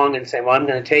come along and say, well, I'm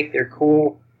going to take their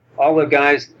cool,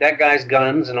 that guy's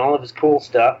guns and all of his cool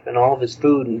stuff and all of his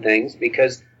food and things,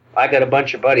 because I got a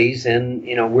bunch of buddies and,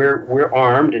 you know, we're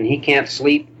armed and he can't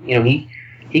sleep, you know,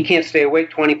 he can't stay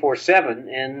awake 24/7,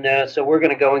 and so we're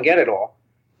going to go and get it all.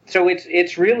 So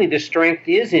it's really, the strength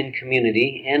is in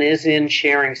community and is in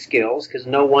sharing skills, because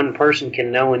no one person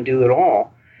can know and do it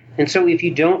all. And so if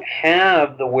you don't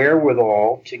have the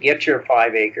wherewithal to get your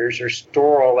 5 acres or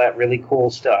store all that really cool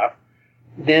stuff,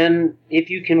 then if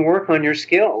you can work on your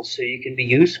skills so you can be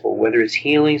useful, whether it's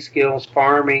healing skills,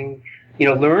 farming, you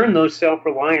know, learn those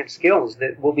self-reliant skills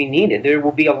that will be needed. There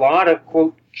will be a lot of,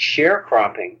 quote,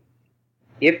 sharecropping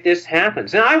if this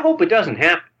happens. And I hope it doesn't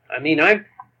happen. I mean,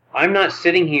 I'm not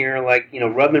sitting here like, you know,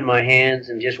 rubbing my hands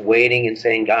and just waiting and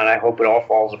saying, God, I hope it all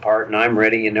falls apart and I'm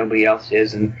ready and nobody else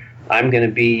is, and I'm going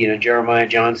to be, you know, Jeremiah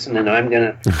Johnson, and I'm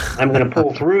going to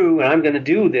pull through, and I'm going to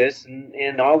do this,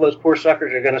 and all those poor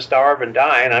suckers are going to starve and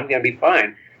die, and I'm going to be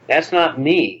fine. That's not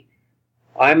me.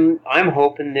 I'm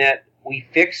hoping that we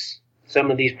fix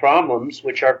some of these problems,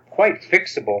 which are quite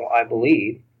fixable, I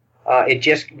believe. It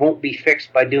just won't be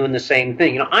fixed by doing the same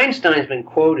thing. You know, Einstein's been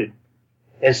quoted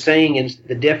as saying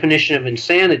the definition of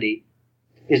insanity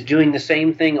is doing the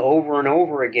same thing over and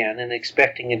over again and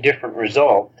expecting a different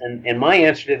result. And my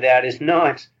answer to that is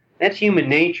no, that's human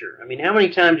nature. I mean, how many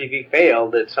times have you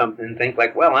failed at something and think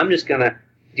like, well, I'm just going to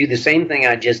do the same thing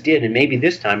I just did, and maybe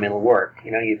this time it'll work.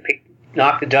 You know, you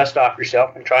knock the dust off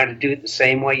yourself and try to do it the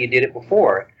same way you did it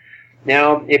before.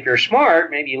 Now, if you're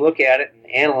smart, maybe you look at it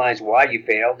and analyze why you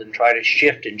failed and try to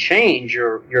shift and change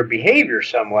your behavior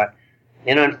somewhat.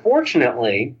 And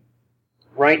unfortunately,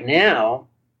 right now,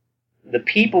 the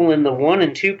people in the 1%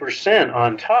 and 2%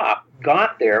 on top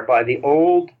got there by the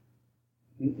old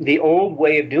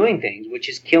way of doing things, which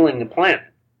is killing the planet.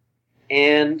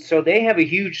 And so they have a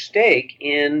huge stake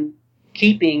in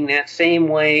keeping that same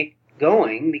way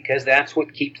going, because that's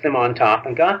what keeps them on top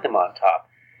and got them on top.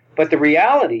 But the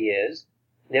reality is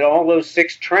that all those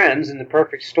 6 trends in the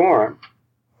perfect storm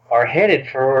are headed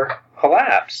for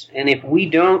collapse. And if we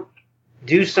don't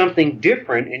do something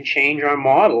different and change our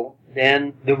model,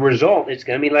 then the result is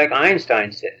going to be like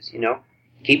Einstein says, you know,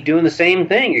 keep doing the same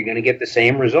thing, you're going to get the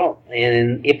same result.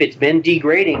 And if it's been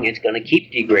degrading, it's going to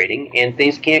keep degrading, and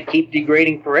things can't keep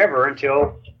degrading forever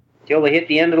until they hit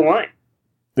the end of the line.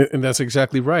 And that's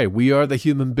exactly right. We are the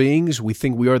human beings. We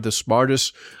think we are the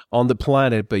smartest on the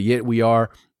planet, but yet we are,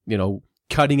 you know,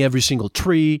 cutting every single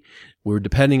tree. We're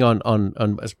depending on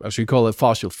as we call it,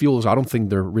 fossil fuels. I don't think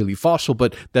they're really fossil,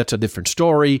 but that's a different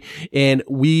story. And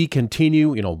we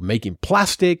continue, you know, making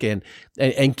plastic and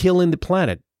killing the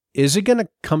planet. Is it going to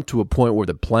come to a point where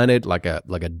the planet, like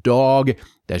a dog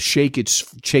that shakes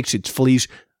its fleece,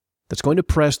 that's going to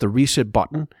press the reset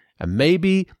button, and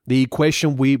maybe the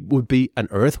equation would be an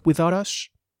Earth without us?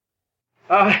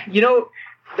 You know,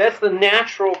 that's the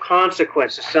natural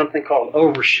consequence of something called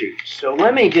overshoot. So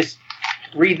let me just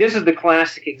read. This is the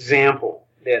classic example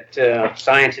that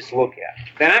scientists look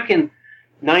at. Back in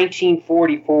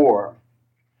 1944,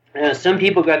 some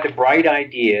people got the bright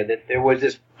idea that there was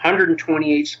this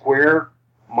 128 square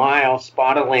mile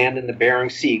spot of land in the Bering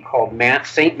Sea called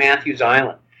St. Matthew's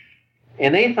Island.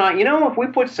 And they thought, you know, if we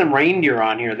put some reindeer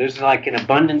on here, there's like an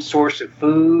abundant source of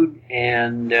food,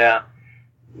 and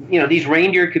you know, these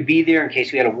reindeer could be there in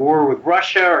case we had a war with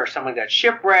Russia or someone got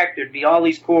shipwrecked. There'd be all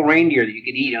these cool reindeer that you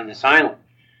could eat on this island.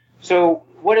 So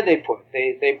what did they put?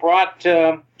 They brought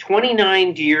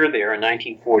 29 deer there in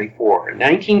 1944. In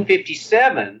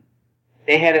 1957,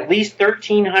 they had at least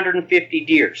 1,350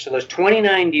 deer. So those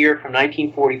 29 deer from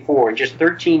 1944 in just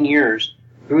 13 years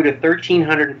grew to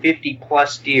 1,350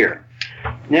 plus deer.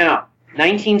 Now,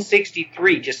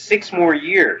 1963, just 6 more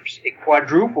years, it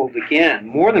quadrupled again,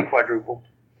 more than quadrupled,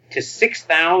 to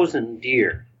 6,000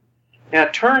 deer. Now,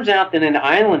 it turns out that an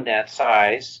island that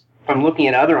size, from looking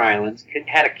at other islands,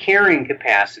 had a carrying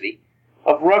capacity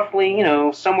of roughly, you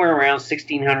know, somewhere around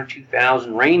 1,600,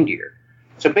 2,000 reindeer.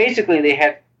 So basically, they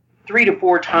had 3 to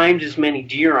 4 times as many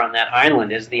deer on that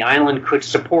island as the island could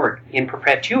support in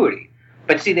perpetuity.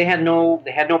 But see, they had no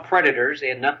predators. They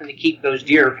had nothing to keep those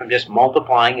deer from just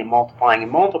multiplying and multiplying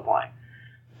and multiplying.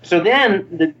 So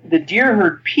then the deer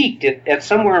herd peaked at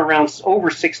somewhere around over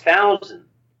 6,000.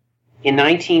 in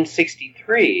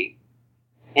 1963,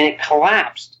 and it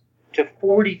collapsed to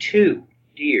 42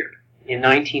 deer in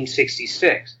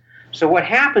 1966. So what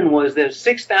happened was that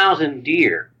 6,000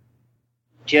 deer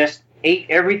just ate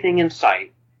everything in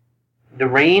sight. The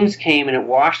rains came and it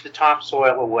washed the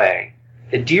topsoil away.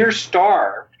 The deer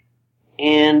starved,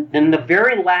 and then the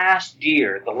very last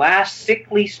deer, the last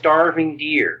sickly, starving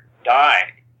deer,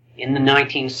 died in the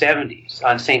 1970s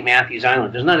on St. Matthew's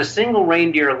Island. There's not a single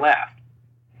reindeer left.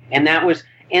 And that was,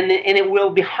 and it will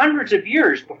be hundreds of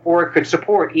years before it could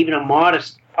support even a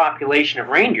modest population of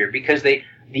reindeer, because the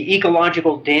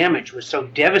ecological damage was so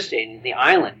devastating to the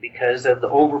island because of the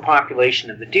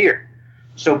overpopulation of the deer.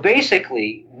 So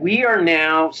basically, we are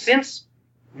now, since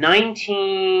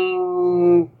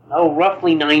roughly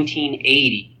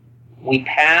 1980, we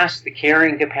passed the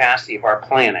carrying capacity of our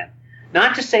planet.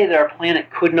 Not to say that our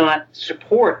planet could not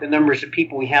support the numbers of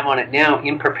people we have on it now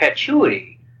in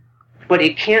perpetuity, but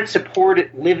it can't support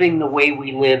it living the way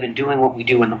we live and doing what we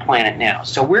do on the planet now.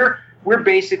 So we're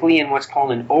basically in what's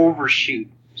called an overshoot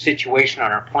situation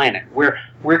on our planet.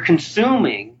 We're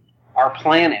consuming our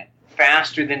planet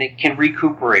faster than it can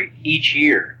recuperate each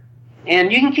year.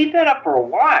 And you can keep that up for a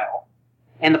while,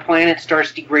 and the planet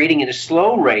starts degrading at a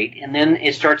slow rate, and then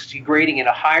it starts degrading at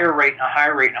a higher rate and a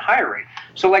higher rate and a higher rate.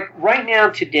 So like right now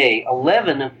today,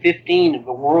 11 of 15 of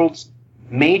the world's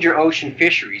major ocean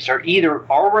fisheries are either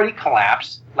already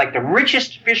collapsed, like the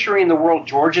richest fishery in the world,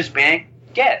 George's Bank,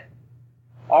 dead.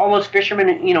 All those fishermen,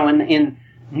 in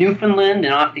Newfoundland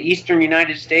and off the eastern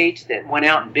United States that went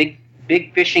out in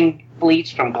big fishing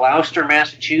fleets from Gloucester,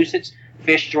 Massachusetts,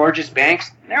 fished George's Banks,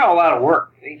 they're all out of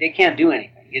work. They can't do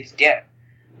anything. It's dead.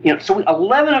 So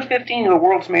 11 of 15 of the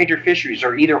world's major fisheries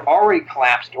are either already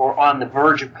collapsed or on the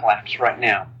verge of collapse right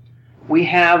now. We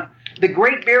have the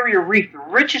Great Barrier Reef, the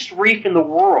richest reef in the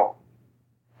world,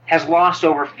 has lost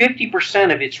over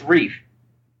 50% of its reef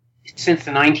since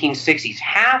the 1960s.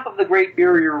 Half of the Great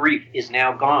Barrier Reef is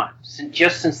now gone,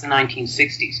 just since the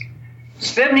 1960s.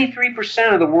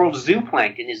 73% of the world's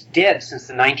zooplankton is dead since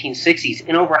the 1960s,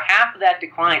 and over half of that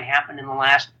decline happened in the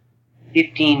last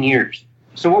 15 years.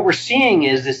 So what we're seeing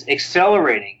is this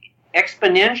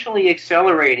exponentially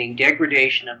accelerating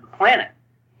degradation of the planet.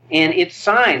 And it's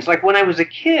signs, like when I was a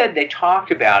kid, they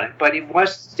talked about it, but it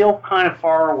was still kind of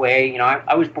far away.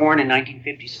 I was born in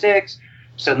 1956,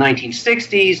 so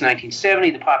 1960s,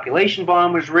 1970, the population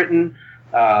bomb was written.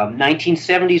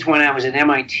 1970s, when I was at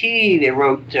MIT, they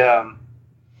wrote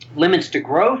Limits to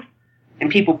Growth, and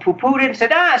people poo-pooed it and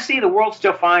said, see, the world's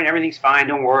still fine, everything's fine,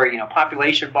 don't worry,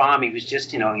 population bomb, he's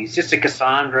just a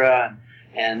Cassandra,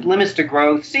 and Limits to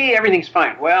Growth, see, everything's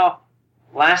fine. Well,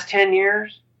 last 10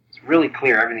 years, it's really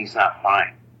clear everything's not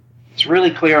fine. It's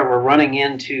really clear we're running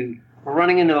into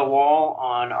the wall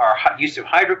on our use of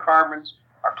hydrocarbons.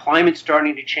 Our climate's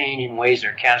starting to change in ways that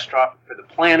are catastrophic for the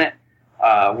planet.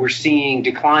 We're seeing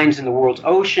declines in the world's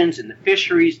oceans, in the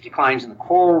fisheries, declines in the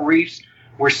coral reefs.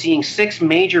 We're seeing 6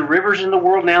 major rivers in the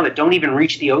world now that don't even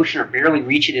reach the ocean or barely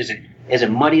reach it as a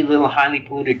muddy little highly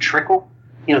polluted trickle.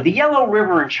 The Yellow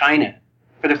River in China,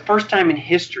 for the first time in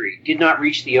history, did not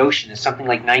reach the ocean in something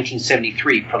like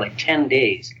 1973 for like 10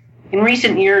 days. In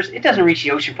recent years, it doesn't reach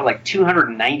the ocean for like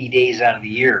 290 days out of the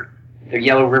year. The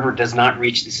Yellow River does not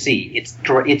reach the sea. It's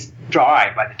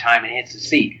dry by the time it hits the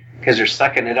sea, because they're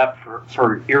sucking it up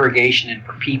for irrigation and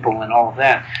for people and all of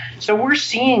that. So we're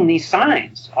seeing these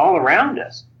signs all around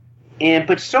us.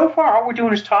 But so far, all we're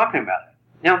doing is talking about it.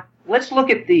 Now, let's look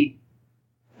at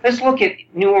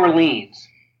New Orleans.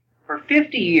 For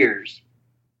 50 years,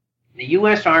 the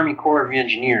U.S. Army Corps of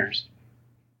Engineers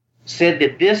said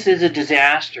that this is a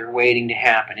disaster waiting to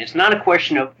happen. It's not a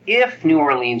question of if New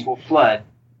Orleans will flood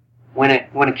when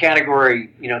a category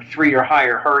 3 or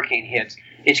higher hurricane hits.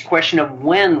 It's a question of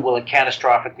when will it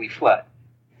catastrophically flood.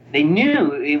 They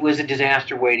knew it was a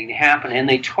disaster waiting to happen, and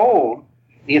they told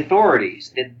the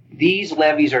authorities that these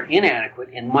levees are inadequate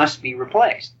and must be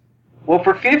replaced. Well,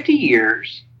 for 50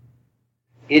 years,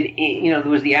 there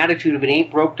was the attitude of it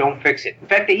ain't broke, don't fix it. In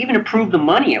fact, they even approved the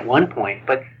money at one point,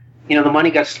 but the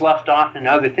money got sloughed off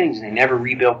into other things, and they never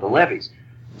rebuilt the levees.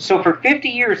 So for 50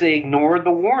 years, they ignored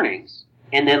the warnings,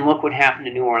 and then look what happened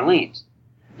to New Orleans.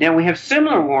 Now, we have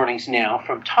similar warnings now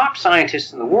from top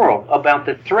scientists in the world about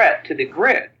the threat to the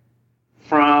grid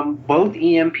from both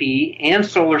EMP and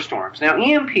solar storms. Now,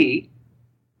 EMP,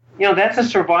 that's a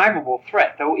survivable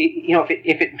threat. Though,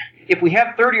 if we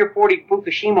have 30 or 40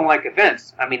 Fukushima-like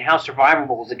events, how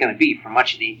survivable is it going to be for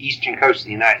much of the eastern coast of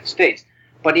the United States?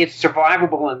 But it's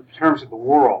survivable in terms of the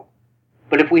world.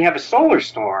 But if we have a solar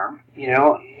storm,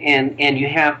 and you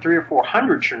have 300 or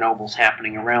 400 Chernobyls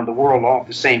happening around the world all at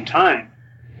the same time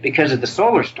because of the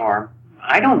solar storm,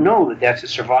 I don't know that that's a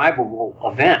survivable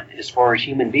event as far as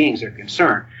human beings are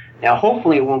concerned. Now,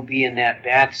 hopefully it won't be in that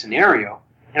bad scenario,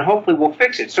 and hopefully we'll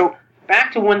fix it. So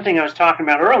back to one thing I was talking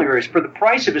about earlier is for the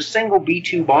price of a single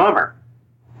B-2 bomber,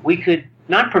 we could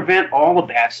not prevent all the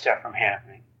bad stuff from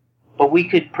happening, but we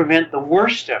could prevent the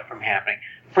worst stuff from happening.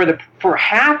 For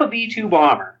half a B-2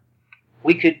 bomber,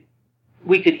 we could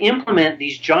implement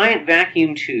these giant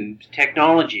vacuum tubes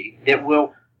technology that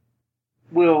will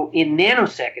in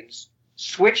nanoseconds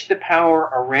switch the power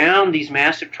around these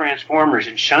massive transformers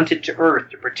and shunt it to Earth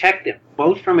to protect them,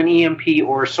 both from an EMP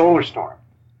or a solar storm.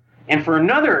 And for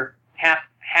another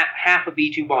half a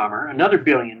B-2 bomber, another $1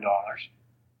 billion,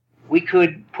 we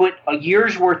could put a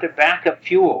year's worth of backup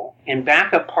fuel and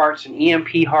backup parts in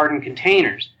EMP-hardened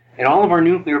containers at all of our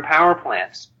nuclear power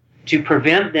plants to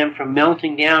prevent them from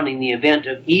melting down in the event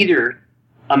of either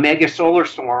a mega solar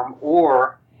storm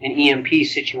or an EMP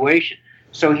situation.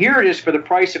 So here it is, for the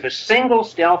price of a single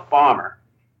stealth bomber,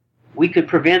 we could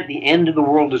prevent the end of the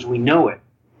world as we know it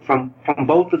from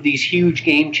both of these huge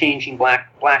game-changing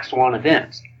black swan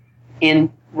events.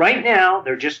 And right now,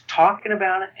 they're just talking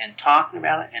about it and talking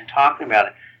about it and talking about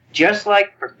it. Just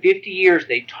like for 50 years,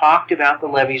 they talked about the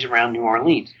levees around New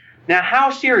Orleans. Now, how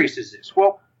serious is this?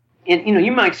 Well,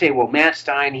 you might say, well, Matt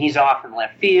Stein, he's off in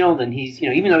left field, and he's,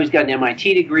 even though he's got an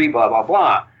MIT degree, blah, blah,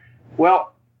 blah.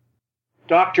 Well,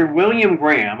 Dr. William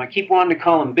Graham, I keep wanting to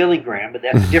call him Billy Graham, but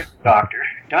that's a different doctor.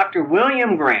 Dr.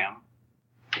 William Graham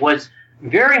was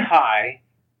very high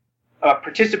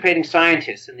participating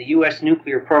scientist in the U.S.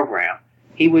 nuclear program.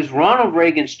 He was Ronald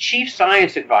Reagan's chief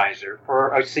science advisor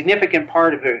for a significant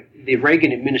part of the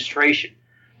Reagan administration.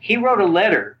 He wrote a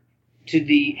letter to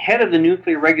the head of the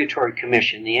Nuclear Regulatory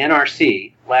Commission, the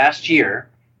NRC, last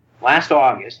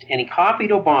August, and he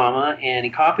copied Obama, and he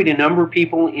copied a number of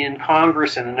people in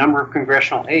Congress and a number of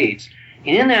congressional aides.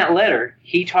 And in that letter,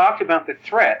 he talked about the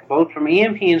threat, both from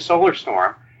EMP and solar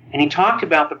storm, and he talked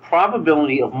about the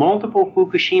probability of multiple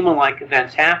Fukushima-like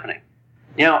events happening.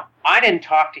 Now, I didn't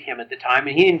talk to him at the time,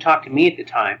 and he didn't talk to me at the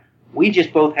time. We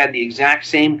just both had the exact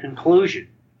same conclusion.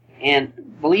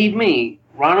 And believe me,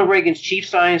 Ronald Reagan's chief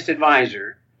science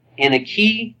advisor and a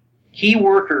key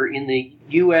worker in the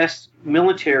U.S.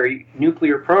 military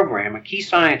nuclear program, a key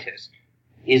scientist,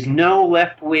 is no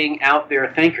left-wing out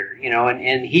there thinker,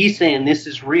 and he's saying this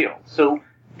is real. So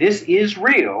this is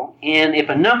real, and if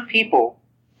enough people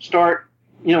start,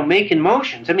 making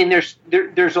motions, I mean, there's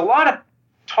a lot of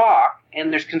talk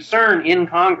and there's concern in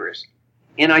Congress,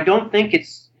 and I don't think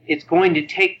it's going to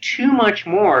take too much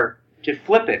more to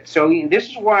flip it. So this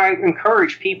is why I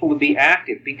encourage people to be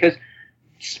active, because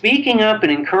speaking up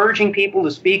and encouraging people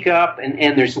to speak up,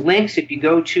 and there's links if you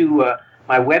go to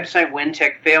my website,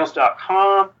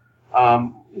 whentechfails.com.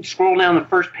 Scroll down the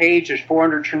first page, there's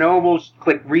 400 Chernobyls,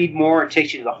 click read more, it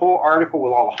takes you to the whole article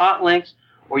with all the hot links,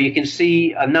 or you can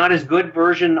see a not as good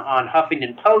version on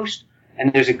Huffington Post,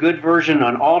 and there's a good version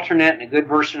on Alternet and a good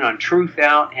version on Truth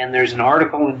Out, and there's an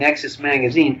article in Nexus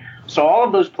Magazine. So all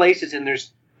of those places, and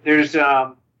there's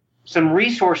some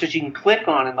resources you can click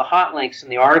on in the hot links in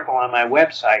the article on my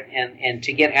website and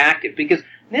to get active, because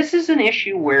this is an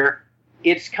issue where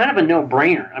it's kind of a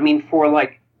no-brainer. I mean, for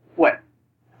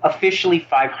officially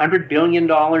 $500 billion,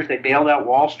 they bailed out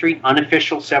Wall Street,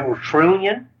 unofficial several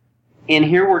trillion, and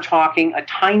here we're talking a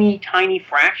tiny, tiny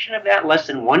fraction of that, less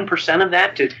than 1% of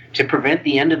that to prevent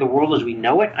the end of the world as we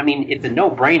know it. I mean, it's a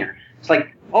no-brainer. It's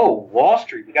like, oh, Wall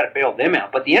Street, we got to bail them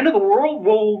out. But the end of the world,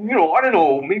 well, I don't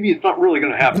know, maybe it's not really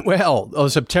going to happen. Well, on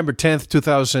September 10th,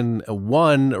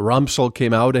 2001, Rumsfeld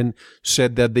came out and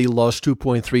said that they lost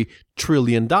 $2.3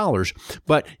 trillion.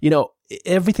 But,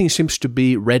 everything seems to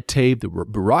be red tape, the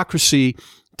bureaucracy.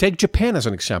 Take Japan as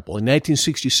an example. In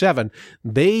 1967,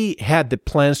 they had the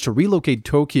plans to relocate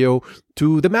Tokyo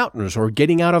to the mountains or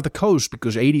getting out of the coast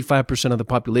because 85% of the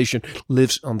population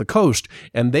lives on the coast.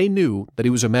 And they knew that it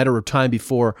was a matter of time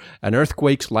before an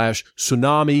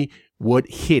earthquake/tsunami would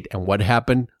hit. And what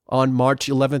happened on March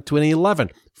 11,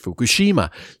 2011? Fukushima.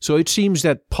 So it seems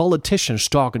that politicians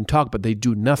talk and talk, but they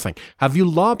do nothing. Have you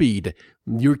lobbied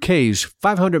your case?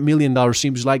 $500 million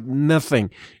seems like nothing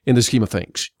in the scheme of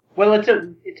things. Well,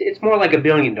 it's more like $1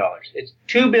 billion. It's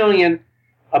 $2 billion,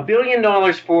 $1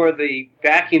 billion for the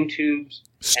vacuum tubes,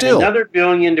 still and another $1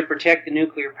 billion to protect the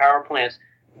nuclear power plants.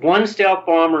 One stealth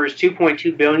bomber is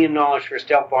 $2.2 billion for a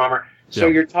stealth bomber. So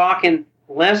You're talking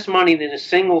less money than a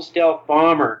single stealth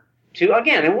bomber.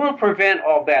 Again, it won't prevent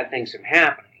all bad things from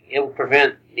happening. It will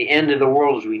prevent the end of the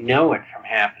world as we know it from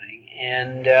happening,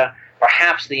 and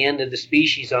perhaps the end of the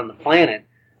species on the planet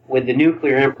with the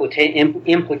nuclear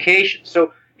implications.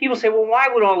 So people say, well, why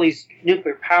would all these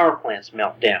nuclear power plants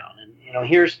melt down? And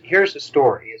here's the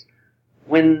story: is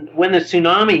when the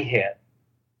tsunami hit,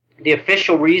 the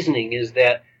official reasoning is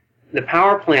that the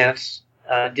power plants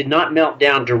did not melt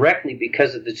down directly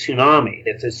because of the tsunami.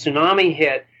 That the tsunami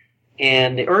hit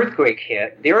and the earthquake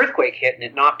hit. The earthquake hit and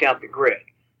it knocked out the grid.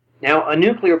 Now, a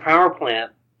nuclear power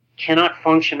plant cannot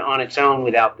function on its own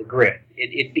without the grid.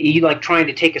 It'd be like trying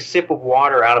to take a sip of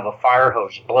water out of a fire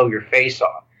hose and blow your face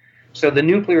off. So the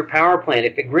nuclear power plant,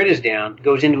 if the grid is down,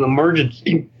 goes into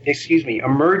emergency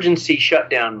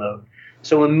shutdown mode.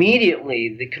 So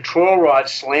immediately the control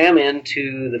rods slam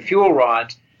into the fuel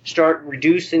rods, start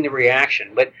reducing the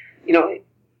reaction. But,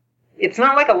 it's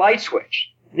not like a light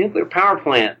switch. Nuclear power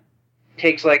plant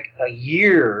takes like a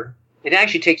year. It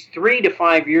actually takes 3 to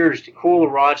 5 years to cool the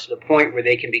rods to the point where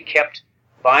they can be kept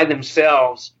by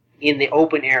themselves in the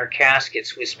open air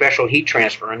caskets with special heat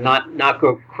transfer and not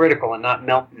go critical and not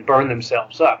melt and burn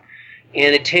themselves up.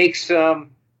 And it takes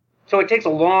it takes a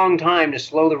long time to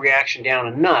slow the reaction down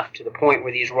enough to the point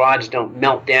where these rods don't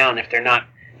melt down if they're not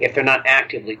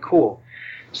actively cooled.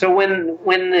 So when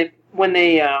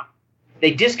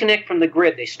they disconnect from the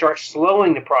grid, they start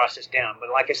slowing the process down.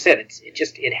 But like I said,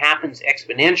 it happens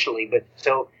exponentially. But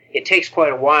so it takes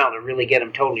quite a while to really get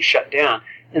them totally shut down.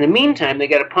 In the meantime, they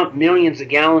got to pump millions of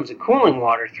gallons of cooling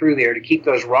water through there to keep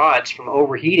those rods from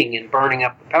overheating and burning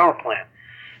up the power plant.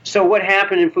 So what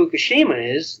happened in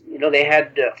Fukushima is, they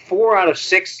had 4 out of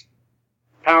 6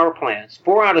 power plants,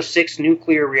 4 out of 6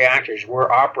 nuclear reactors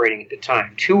were operating at the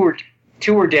time. Two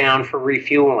were down for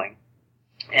refueling,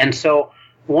 and so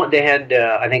they had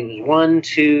I think it was 1,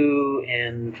 2,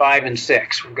 and 5 and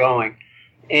 6 were going.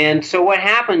 And so what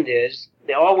happened is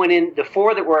they all went in. The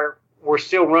 4 that were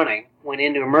still running went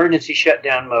into emergency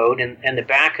shutdown mode, and the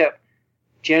backup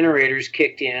generators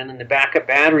kicked in, and the backup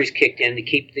batteries kicked in to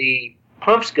keep the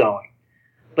pumps going.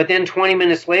 But then 20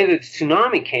 minutes later, the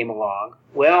tsunami came along.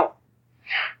 Well,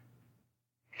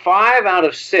 5 out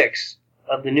of 6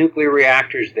 of the nuclear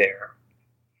reactors there,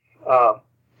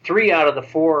 3 out of the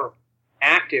 4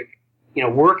 active,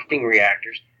 working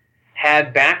reactors,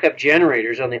 had backup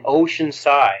generators on the ocean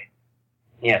side.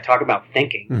 Yeah, talk about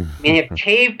thinking. I mean, they have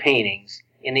cave paintings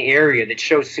in the area that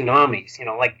show tsunamis.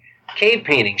 Like cave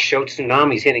paintings show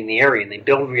tsunamis hitting the area, and they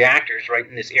build reactors right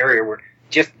in this area where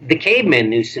just the cavemen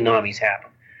knew tsunamis happen.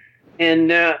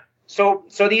 And so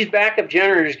these backup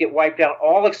generators get wiped out,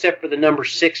 all except for the number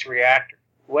 6 reactor.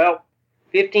 Well,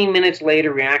 15 minutes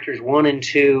later, reactors 1 and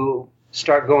 2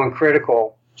 start going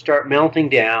critical, start melting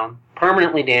down,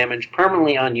 permanently damaged,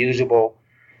 permanently unusable.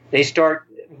 They start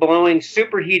blowing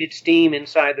superheated steam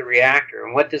inside the reactor.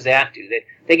 And what does that do?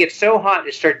 They get so hot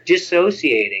they start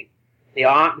dissociating the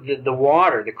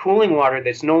water, the cooling water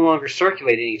that's no longer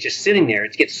circulating. It's just sitting there.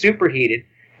 It gets superheated,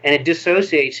 and it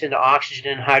dissociates into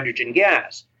oxygen and hydrogen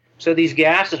gas. So these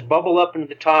gases bubble up into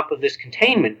the top of this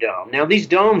containment dome. Now, these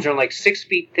domes are like 6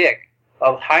 feet thick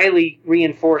of highly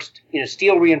reinforced,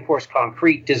 steel reinforced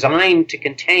concrete designed to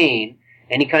contain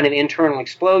any kind of internal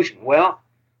explosion. Well,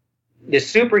 the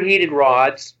superheated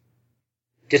rods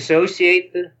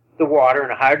dissociate the water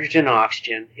into hydrogen and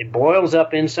oxygen. It boils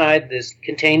up inside this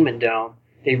containment dome.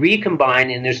 They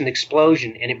recombine, and there's an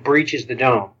explosion, and it breaches the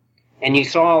dome. And you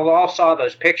all saw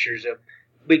those pictures of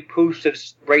big poofs of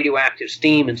radioactive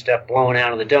steam and stuff blowing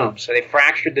out of the dome. So they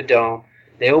fractured the dome.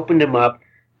 They opened them up.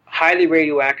 Highly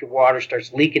radioactive water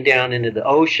starts leaking down into the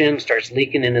ocean, starts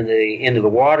leaking into the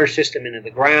water system, into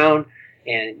the ground,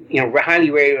 and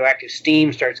highly radioactive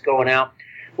steam starts going out.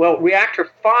 Well, reactor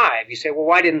 5, you say, well,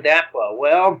 why didn't that blow?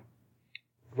 Well,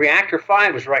 reactor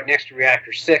 5 was right next to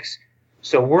reactor 6,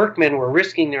 so workmen were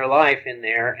risking their life in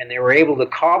there, and they were able to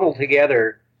cobble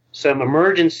together some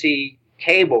emergency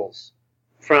cables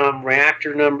from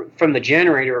the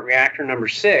generator at reactor number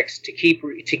 6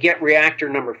 to get reactor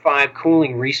number 5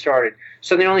 cooling restarted.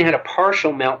 So they only had a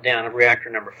partial meltdown of reactor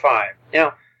number 5.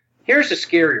 Now, here's the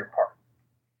scarier part.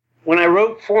 When I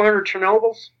wrote 400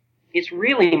 Chernobyls, it's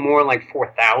really more like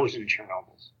 4,000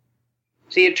 Chernobyls.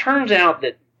 See, it turns out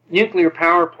that nuclear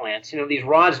power plants, these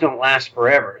rods don't last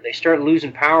forever. They start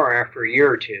losing power after a year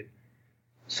or two.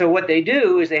 So what they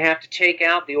do is they have to take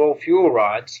out the old fuel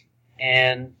rods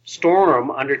and store them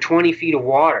under 20 feet of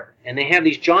water. And they have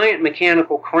these giant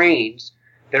mechanical cranes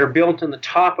that are built on the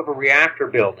top of a reactor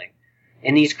building.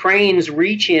 And these cranes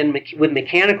reach in with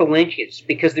mechanical linkages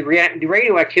because the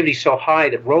radioactivity is so high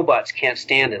that robots can't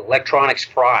stand it. Electronics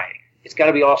fry. It's got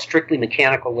to be all strictly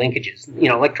mechanical linkages.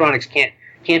 Electronics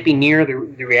can't be near the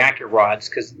reactor rods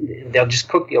because they'll just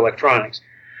cook the electronics.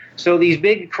 So these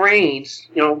big cranes,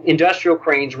 industrial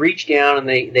cranes, reach down and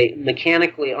they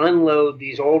mechanically unload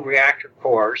these old reactor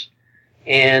cores,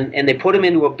 and they put them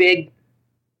into a big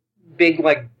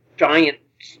like giant,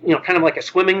 kind of like a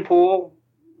swimming pool,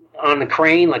 on the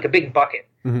crane, like a big bucket.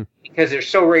 Mm-hmm. Because they're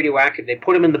so radioactive, they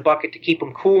put them in the bucket to keep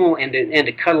them cool and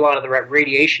to cut a lot of the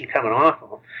radiation coming off of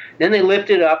them. Then they lift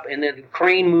it up, and then the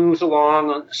crane moves along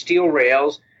on steel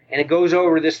rails, and it goes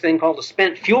over this thing called a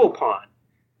spent fuel pond,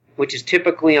 which is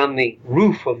typically on the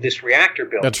roof of this reactor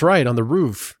building. That's right, on the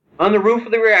roof. On the roof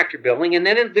of the reactor building, and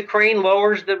then the crane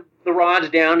lowers the rods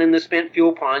down in the spent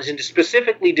fuel ponds into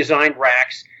specifically designed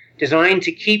racks designed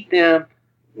to keep them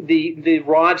the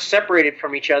rods separated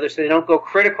from each other so they don't go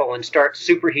critical and start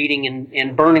superheating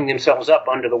and burning themselves up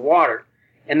under the water.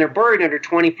 And they're buried under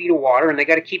 20 feet of water, and they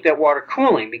got to keep that water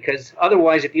cooling, because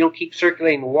otherwise, if you don't keep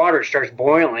circulating the water, it starts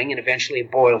boiling, and eventually it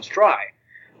boils dry.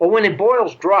 Well, when it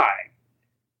boils dry,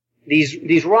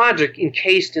 these rods are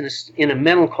encased in a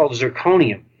metal called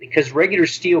zirconium, because regular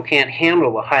steel can't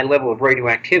handle a high level of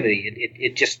radioactivity.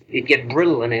 It gets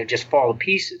brittle and it just fall to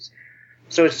pieces.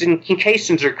 So it's encased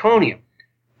in zirconium.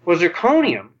 Well,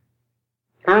 zirconium,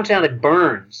 turns out it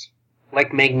burns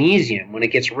like magnesium when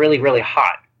it gets really, really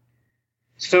hot.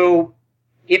 So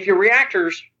if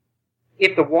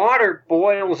the water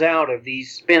boils out of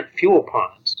these spent fuel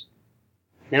ponds,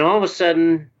 then all of a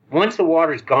sudden, once the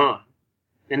water's gone,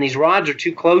 then these rods are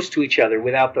too close to each other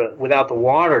without the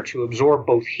water to absorb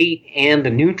both heat and the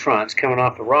neutrons coming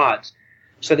off the rods.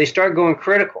 So they start going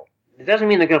critical. It doesn't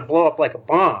mean they're going to blow up like a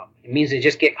bomb. It means they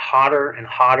just get hotter and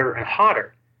hotter and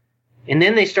hotter. And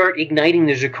then they start igniting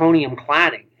the zirconium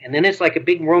cladding. And then it's like a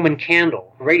big Roman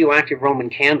candle, a radioactive Roman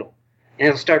candle. And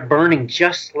it'll start burning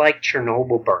just like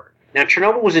Chernobyl burned. Now,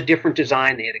 Chernobyl was a different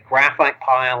design. They had a graphite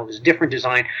pile. It was a different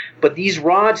design. But these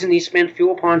rods in these spent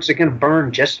fuel ponds are going to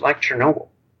burn just like Chernobyl.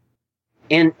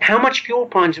 And how much fuel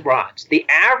ponds rods? The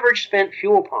average spent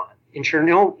fuel pond in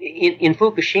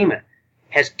Fukushima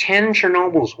has 10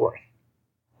 Chernobyls worth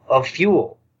of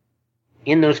fuel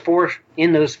in those four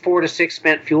to six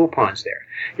spent fuel ponds there.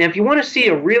 Now, if you want to see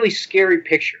a really scary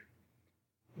picture,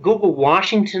 Google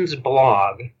Washington's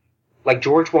blog, like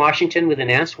George Washington with an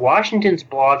S, Washington's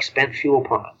blog spent fuel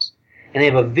ponds. And they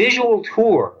have a visual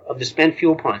tour of the spent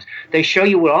fuel ponds. They show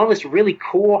you what all this really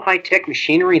cool high-tech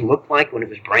machinery looked like when it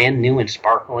was brand new and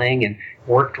sparkling and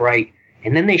worked right.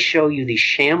 And then they show you these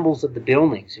shambles of the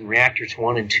buildings in reactors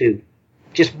 1 and 2.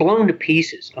 Just blown to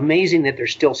pieces. Amazing that they're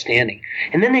still standing.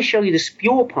 And then they show you the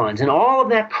fuel ponds, and all of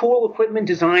that cool equipment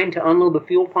designed to unload the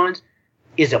fuel ponds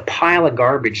is a pile of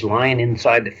garbage lying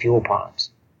inside the fuel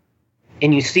ponds.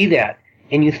 And you see that,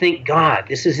 and you think, God,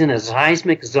 this is in a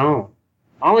seismic zone.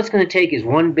 All it's going to take is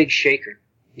one big shaker.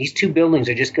 These two buildings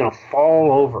are just going to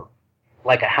fall over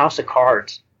like a house of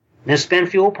cards. And the spent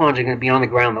fuel ponds are going to be on the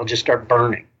ground. They'll just start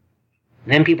burning.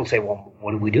 And then people say, well,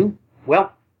 what do we do?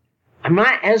 Well, I'm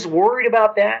not as worried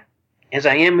about that as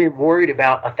I am worried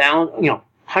about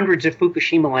hundreds of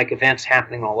Fukushima-like events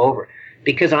happening all over.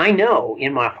 Because I know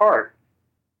in my heart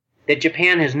that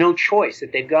Japan has no choice,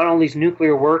 that they've got all these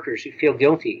nuclear workers who feel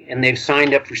guilty and they've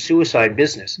signed up for suicide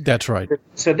business. That's right.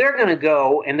 So they're going to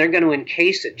go and they're going to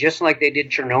encase it just like they did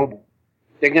Chernobyl.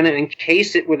 They're going to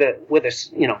encase it with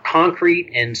a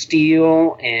concrete and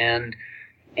steel and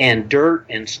dirt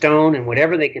and stone and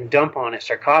whatever they can dump on it,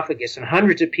 sarcophagus, and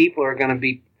hundreds of people are going to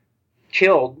be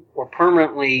killed or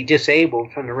permanently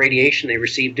disabled from the radiation they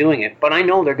receive doing it. But I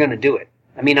know they're going to do it.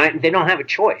 I mean, they don't have a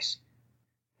choice.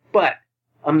 But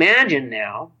imagine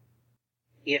now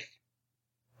if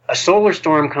a solar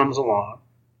storm comes along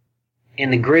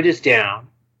and the grid is down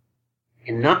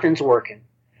and nothing's working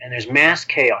and there's mass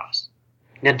chaos.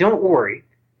 Now, don't worry.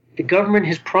 The government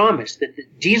has promised that the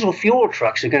diesel fuel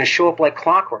trucks are going to show up like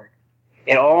clockwork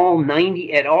at all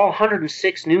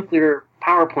 106 nuclear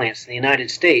power plants in the United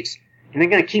States, and they're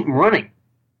going to keep them running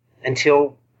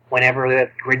until whenever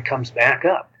that grid comes back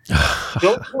up.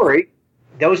 Don't worry.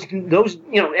 Those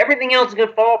everything else is going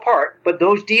to fall apart, but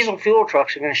those diesel fuel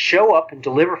trucks are going to show up and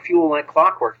deliver fuel like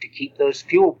clockwork to keep those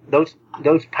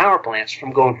power plants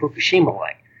from going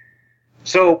Fukushima-like.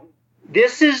 So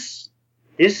this is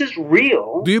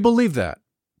real. Do you believe that?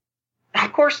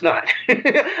 Of course not.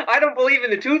 I don't believe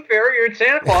in the Tooth Fairy or in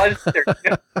Santa Claus.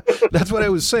 That's what I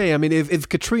was saying. I mean, if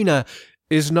Katrina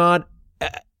is not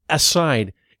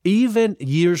aside, even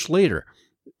years later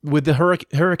with the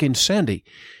Hurricane Sandy,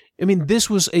 I mean, this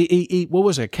was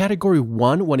a Category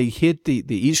 1 when it hit the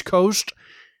East Coast,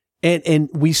 and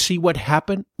we see what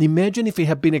happened. Imagine if it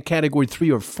had been a Category 3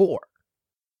 or 4.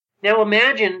 Now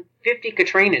imagine 50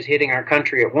 Katrinas hitting our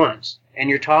country at once, and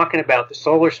you're talking about the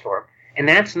solar storm, and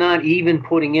that's not even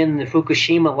putting in the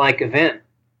Fukushima-like event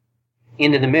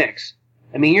into the mix.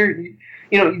 I mean,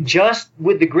 just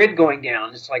with the grid going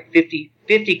down, it's like 50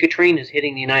 Katrinas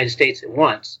hitting the United States at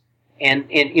once, and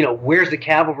where's the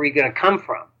cavalry going to come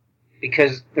from?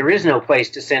 because there is no place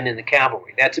to send in the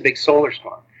cavalry. That's a big solar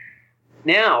storm.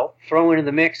 Now, throw into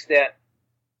the mix that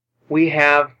we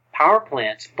have power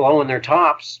plants blowing their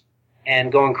tops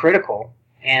and going critical,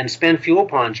 and spent fuel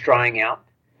ponds drying out.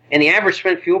 And the average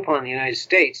spent fuel pond in the United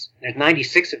States, there's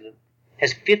 96 of them,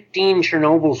 has 15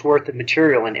 Chernobyls worth of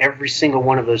material in every single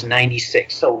one of those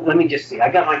 96. So let me just see.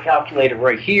 I got my calculator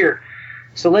right here.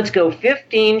 So let's go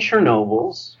 15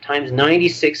 Chernobyls times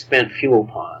 96 spent fuel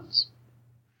ponds.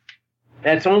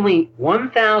 That's only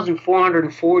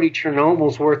 1,440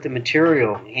 Chernobyls worth of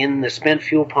material in the spent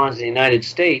fuel ponds in the United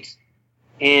States.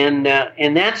 And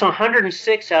that's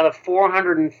 106 out of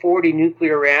 440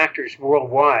 nuclear reactors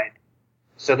worldwide.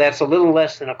 So that's a little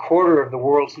less than a quarter of the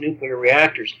world's nuclear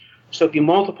reactors. So if you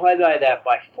multiply that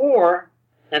by 4,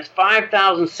 that's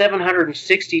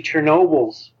 5,760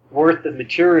 Chernobyls worth of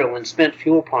material in spent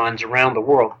fuel ponds around the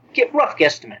world. Get rough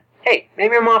guesstimate. Hey,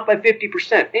 maybe I'm off by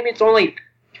 50%. Maybe it's only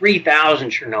 3,000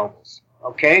 Chernobyls.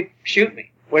 Okay? Shoot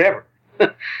me. Whatever.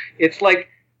 It's like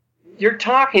you're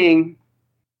talking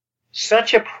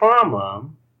such a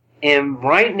problem, and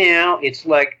right now it's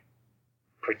like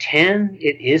pretend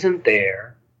it isn't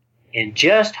there and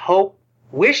just hope.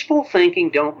 Wishful thinking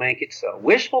don't make it so.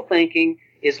 Wishful thinking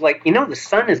is like, the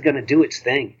sun is going to do its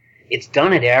thing. It's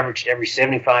done it averaged every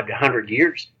 75 to 100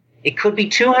 years. It could be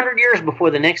 200 years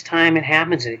before the next time it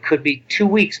happens, and it could be 2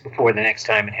 weeks before the next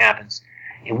time it happens.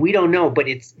 And we don't know, but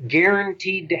it's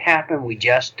guaranteed to happen. We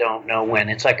just don't know when.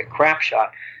 It's like a crap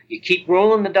shot. You keep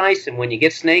rolling the dice, and when you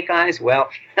get snake eyes, well,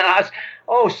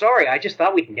 oh, sorry, I just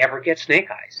thought we'd never get snake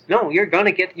eyes. No, you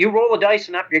roll the dice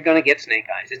enough, you're going to get snake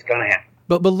eyes. It's going to happen.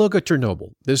 But look at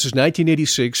Chernobyl. This is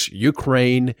 1986,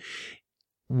 Ukraine.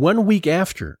 1 week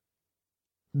after,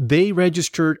 they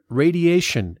registered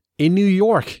radiation in New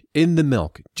York in the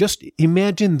milk. Just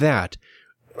imagine that.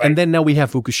 Right. And then now we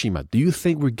have Fukushima. Do you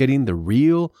think we're getting the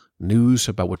real news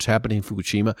about what's happening in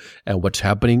Fukushima and what's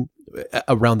happening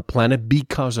around the planet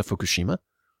because of Fukushima?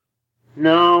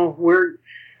 No,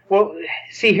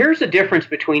 see, here's the difference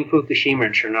between Fukushima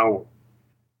and Chernobyl.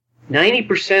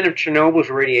 90% of Chernobyl's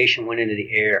radiation went into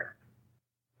the air.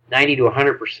 90 to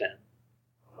 100%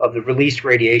 of the released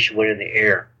radiation went in the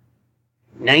air.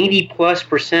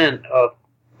 90+% of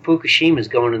Fukushima is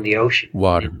going in the ocean.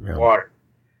 Water.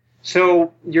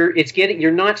 So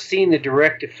you're not seeing the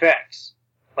direct effects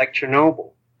like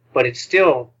Chernobyl, but it's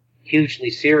still hugely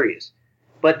serious.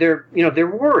 But they're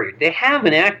worried. They have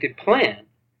an active plan.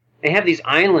 They have these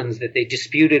islands that they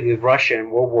disputed with Russia in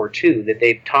World War II that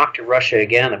they've talked to Russia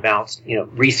again about,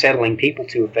 resettling people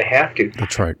to if they have to.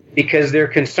 That's right. Because they're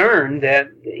concerned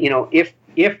that,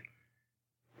 if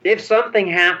something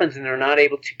happens and they're not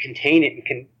able to contain it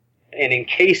and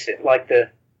encase it like the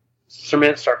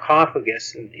cement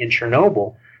sarcophagus in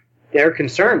Chernobyl, they're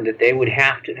concerned that they would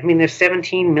have to. I mean, there's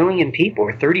 17 million people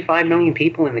or 35 million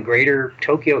people in the greater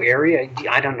Tokyo area.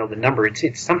 I don't know the number.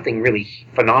 It's something really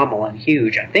phenomenal and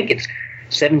huge. I think it's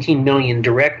 17 million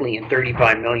directly and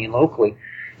 35 million locally.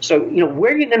 So,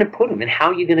 where are you going to put them and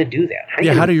how are you going to do that?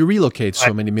 How do you relocate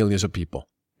so many millions of people?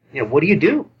 What do you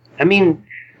do? I mean,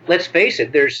 let's face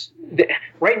it,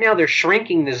 right now they're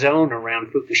shrinking the zone around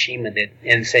Fukushima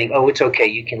and saying, oh, it's okay,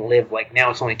 you can live, like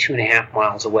now it's only 2.5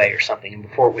 miles away or something, and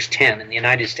before it was 10, and the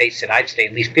United States said I'd stay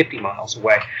at least 50 miles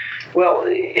away. Well,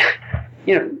 you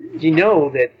know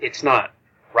that it's not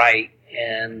right,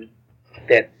 and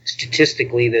that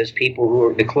statistically those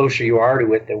people the closer you are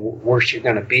to it, the worse you're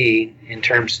going to be in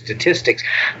terms of statistics.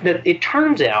 That it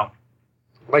turns out,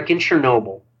 like in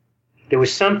Chernobyl, there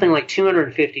was something like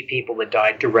 250 people that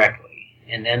died directly.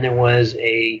 And then there was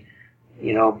a,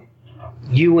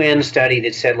 UN study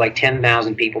that said like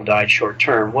 10,000 people died short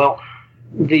term. Well,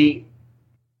 the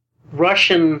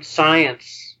Russian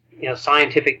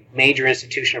scientific major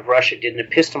institution of Russia did an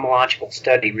epistemological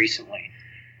study recently.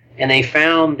 And they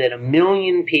found that 1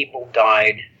 million people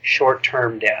died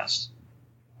short-term deaths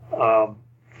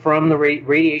from the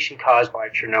radiation caused by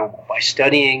Chernobyl by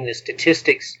studying the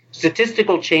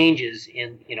statistical changes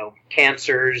in,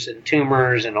 cancers and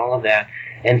tumors and all of that.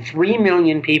 And 3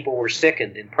 million people were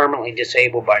sickened and permanently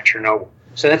disabled by Chernobyl.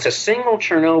 So that's a single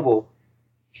Chernobyl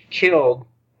killed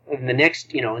in the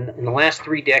next, in the last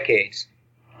 3 decades.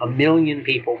 1 million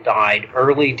people died,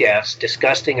 early deaths,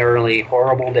 disgusting early,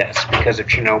 horrible deaths because of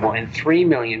Chernobyl, and 3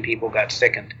 million people got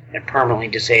sickened and permanently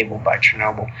disabled by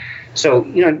Chernobyl. So,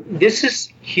 this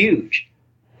is huge,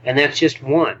 and that's just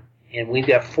one. And we've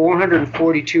got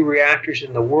 442 reactors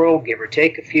in the world, give or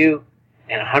take a few,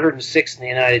 and 106 in the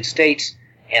United States.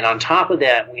 And on top of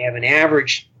that, we have an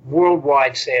average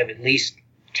worldwide, say, of at least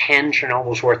 10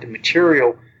 Chernobyls worth of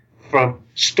material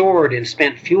stored in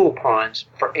spent fuel ponds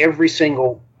for every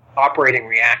single operating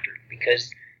reactor.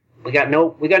 because we got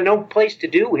no place to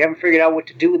do. We haven't figured out what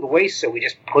to do with the waste, so we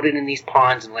just put it in these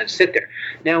ponds and let it sit there.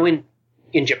 Now, in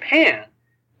Japan,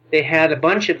 they had a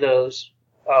bunch of those.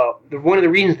 One of the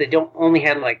reasons they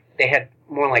had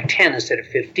more like 10 instead of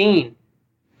 15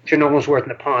 Chernobyl's worth in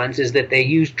the ponds is that they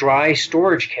use dry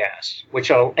storage casks, which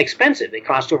are expensive. They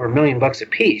cost over $1 million a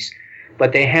piece.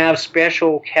 But they have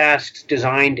special casks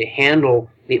designed to handle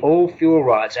the old fuel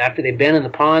rods. After they've been in the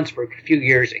ponds for a few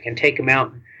years, they can take them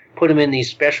out and put them in these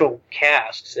special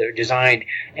casks that are designed.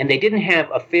 And they didn't have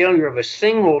a failure of a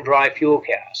single dry fuel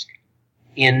cask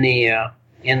in the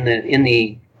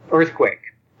earthquake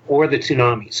or the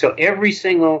tsunami. So every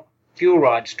single fuel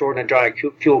rod stored in a dry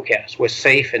fuel cask was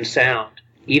safe and sound,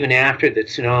 even after the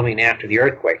tsunami and after the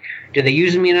earthquake. Do they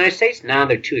use them in the United States? No,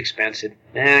 they're too expensive.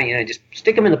 Just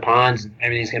stick them in the ponds and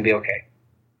everything's going to be okay.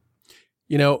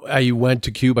 You know, I went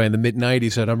to Cuba in the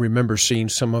mid-'90s, and I remember seeing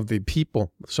some of the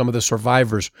people, some of the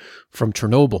survivors from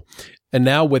Chernobyl. And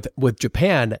now with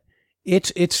Japan,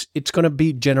 it's going to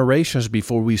be generations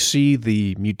before we see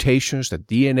the mutations, the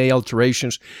DNA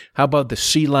alterations. How about the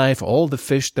sea life, all the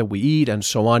fish that we eat, and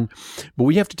so on? But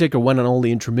we have to take a one and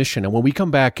only intermission. And when we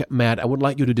come back, Matt, I would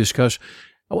like you to discuss.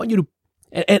 I want you to,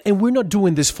 and we're not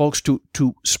doing this, folks, to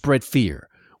spread fear.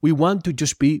 We want to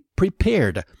just be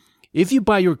prepared. If you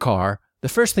buy your car, the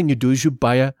first thing you do is you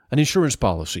buy an insurance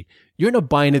policy. You're not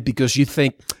buying it because you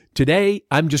think, today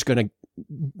I'm just going to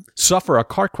suffer a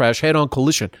car crash, head-on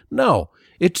collision. No,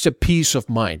 it's a peace of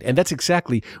mind. And that's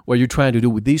exactly what you're trying to do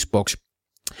with these books.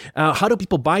 How do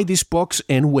people buy these books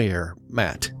and where,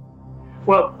 Matt?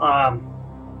 Well,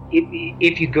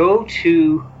 if you go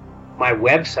to my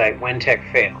website, When Tech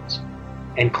Fails,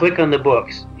 and click on the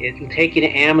books, it will take you to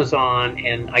Amazon,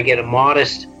 and I get a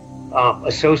modest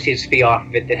associate's fee off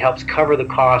of it that helps cover the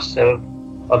costs of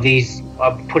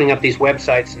putting up these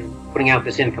websites and putting out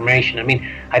this information. I mean,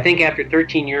 I think after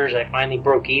 13 years, I finally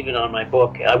broke even on my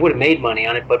book. I would have made money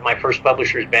on it, but my first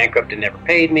publisher is bankrupt and never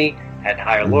paid me. Had to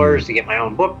hire lawyers to get my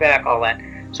own book back, all that.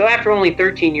 So after only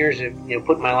 13 years of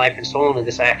putting my life and soul into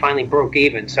this, I finally broke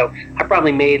even. So I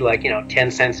probably made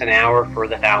 10 cents an hour for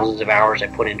the thousands of hours I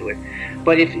put into it.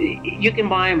 But if you can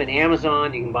buy them at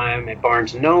Amazon, you can buy them at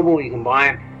Barnes & Noble, you can buy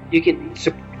them.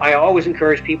 I always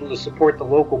encourage people to support the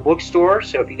local bookstore.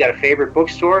 So if you got a favorite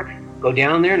bookstore, go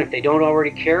down there, and if they don't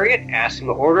already carry it, ask them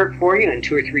to order it for you. In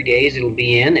 2 or 3 days, it'll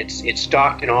be in. It's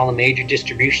stocked in all the major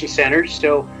distribution centers.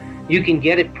 So you can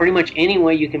get it pretty much any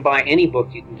way you can buy any book,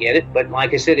 you can get it. But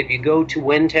like I said, if you go to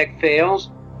When Tech Fails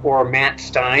or Matt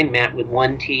Stein, Matt with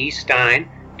 1T,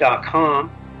 Stein.com,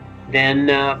 then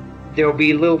there'll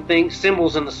be little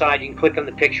symbols on the side. You can click on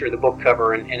the picture of the book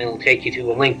cover, and it'll take you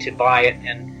to a link to buy it,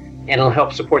 and it'll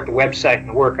help support the website and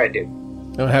the work I do.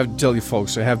 I have to tell you,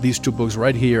 folks, I have these two books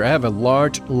right here. I have a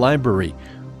large library,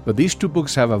 but these two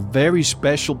books have a very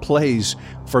special place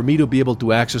for me to be able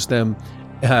to access them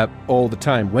all the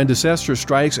time. When Disaster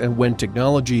Strikes and When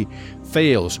Technology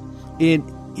Fails. And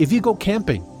if you go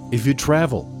camping, if you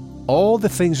travel, all the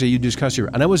things that you discuss here,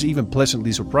 and I was even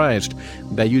pleasantly surprised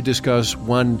that you discuss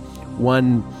one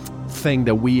thing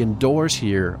that we endorse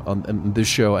here on this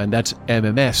show, and that's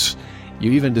MMS.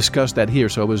 You even discussed that here,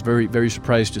 so I was very, very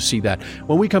surprised to see that.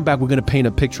 When we come back, we're going to paint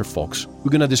a picture, folks.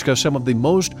 We're going to discuss some of the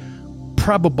most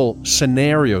probable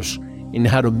scenarios in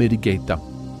how to mitigate them.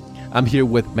 I'm here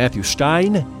with Matthew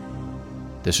Stein.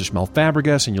 This is Mel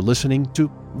Fabregas, and you're listening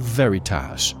to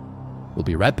Veritas. We'll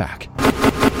be right back.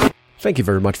 Thank you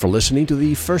very much for listening to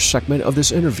the first segment of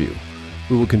this interview.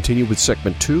 We will continue with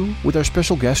segment 2 with our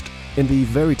special guest in the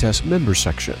Veritas member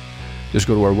section. Just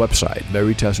go to our website,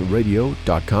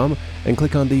 veritasradio.com, and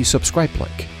click on the subscribe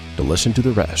link to listen to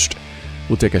the rest.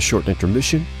 We'll take a short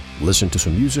intermission, listen to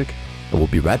some music, and we'll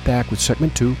be right back with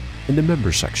segment 2 in the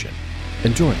member section.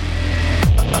 Enjoy.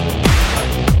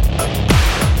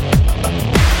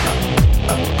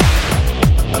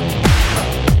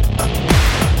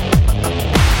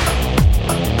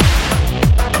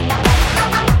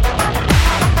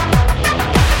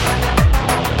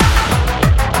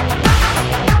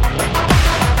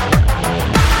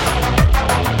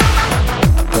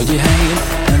 You hang it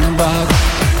in a box,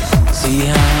 see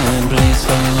how it plays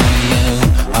for you.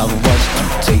 I've watched you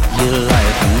take your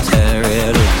life and tear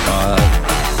it apart.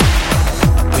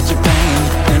 Put your pain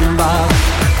in a box,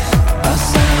 I'll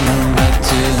send them back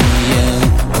to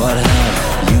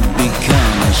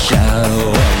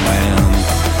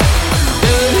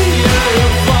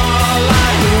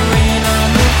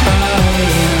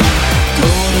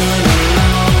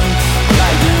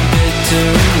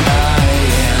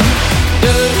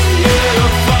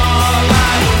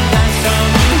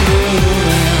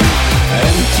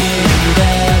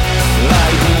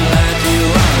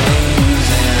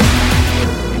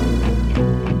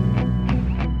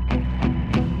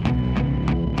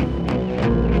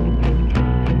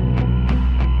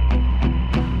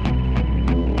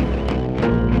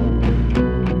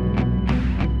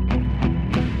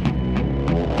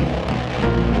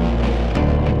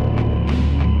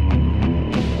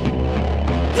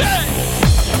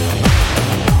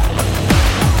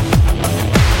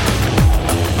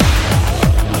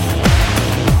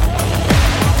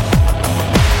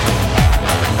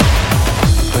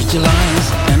Put your lines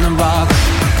in a box.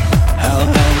 How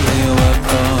heavy were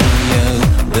for you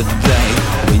the day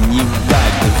when you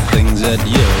write the things that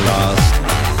you lost.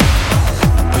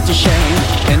 Put your shame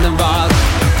in the box.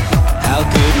 How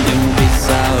could you be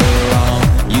so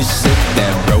wrong? You sit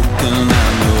there broken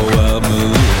and the world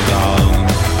moves on.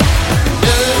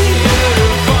 Do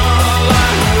you fall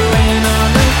like rain on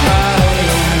the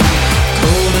crying,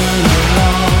 cold and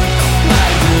alone,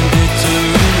 like the bitter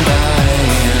and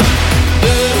dying?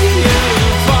 Do you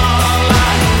fall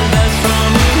like dust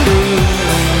from a moon,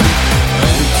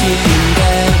 empty and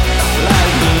dead,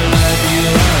 like the life you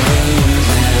are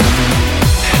losing?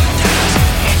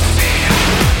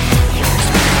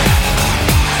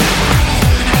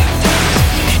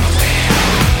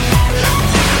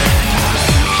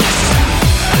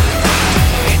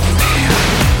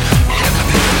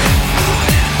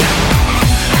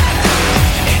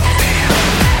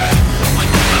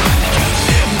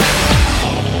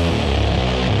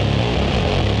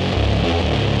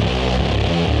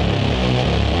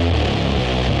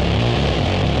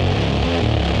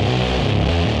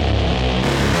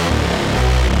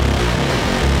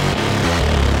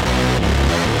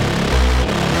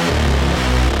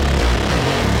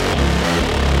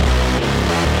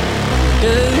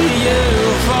 Do you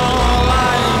fall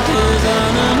like tears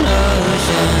on an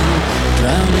ocean,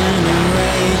 drowning in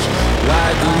rage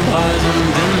like a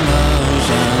poisoned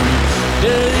emotion?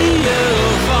 Do you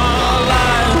fall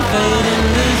like fading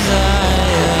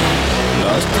desire,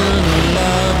 lost in a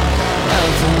love,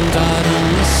 held from God and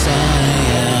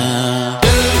Messiah?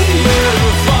 Do you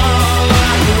fall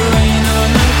like rain on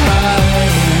the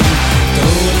crying,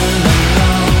 golden and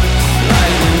long,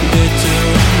 like the bitter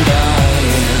and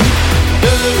dying?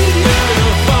 Do you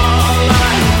fall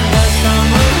like dust from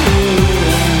a moon,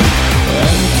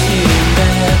 empty and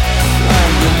dead,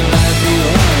 like the life you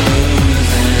are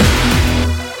losing?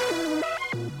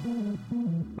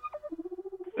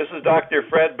 This is Dr.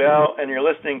 Fred Bell, and you're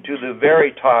listening to The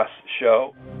Veritas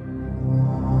Show.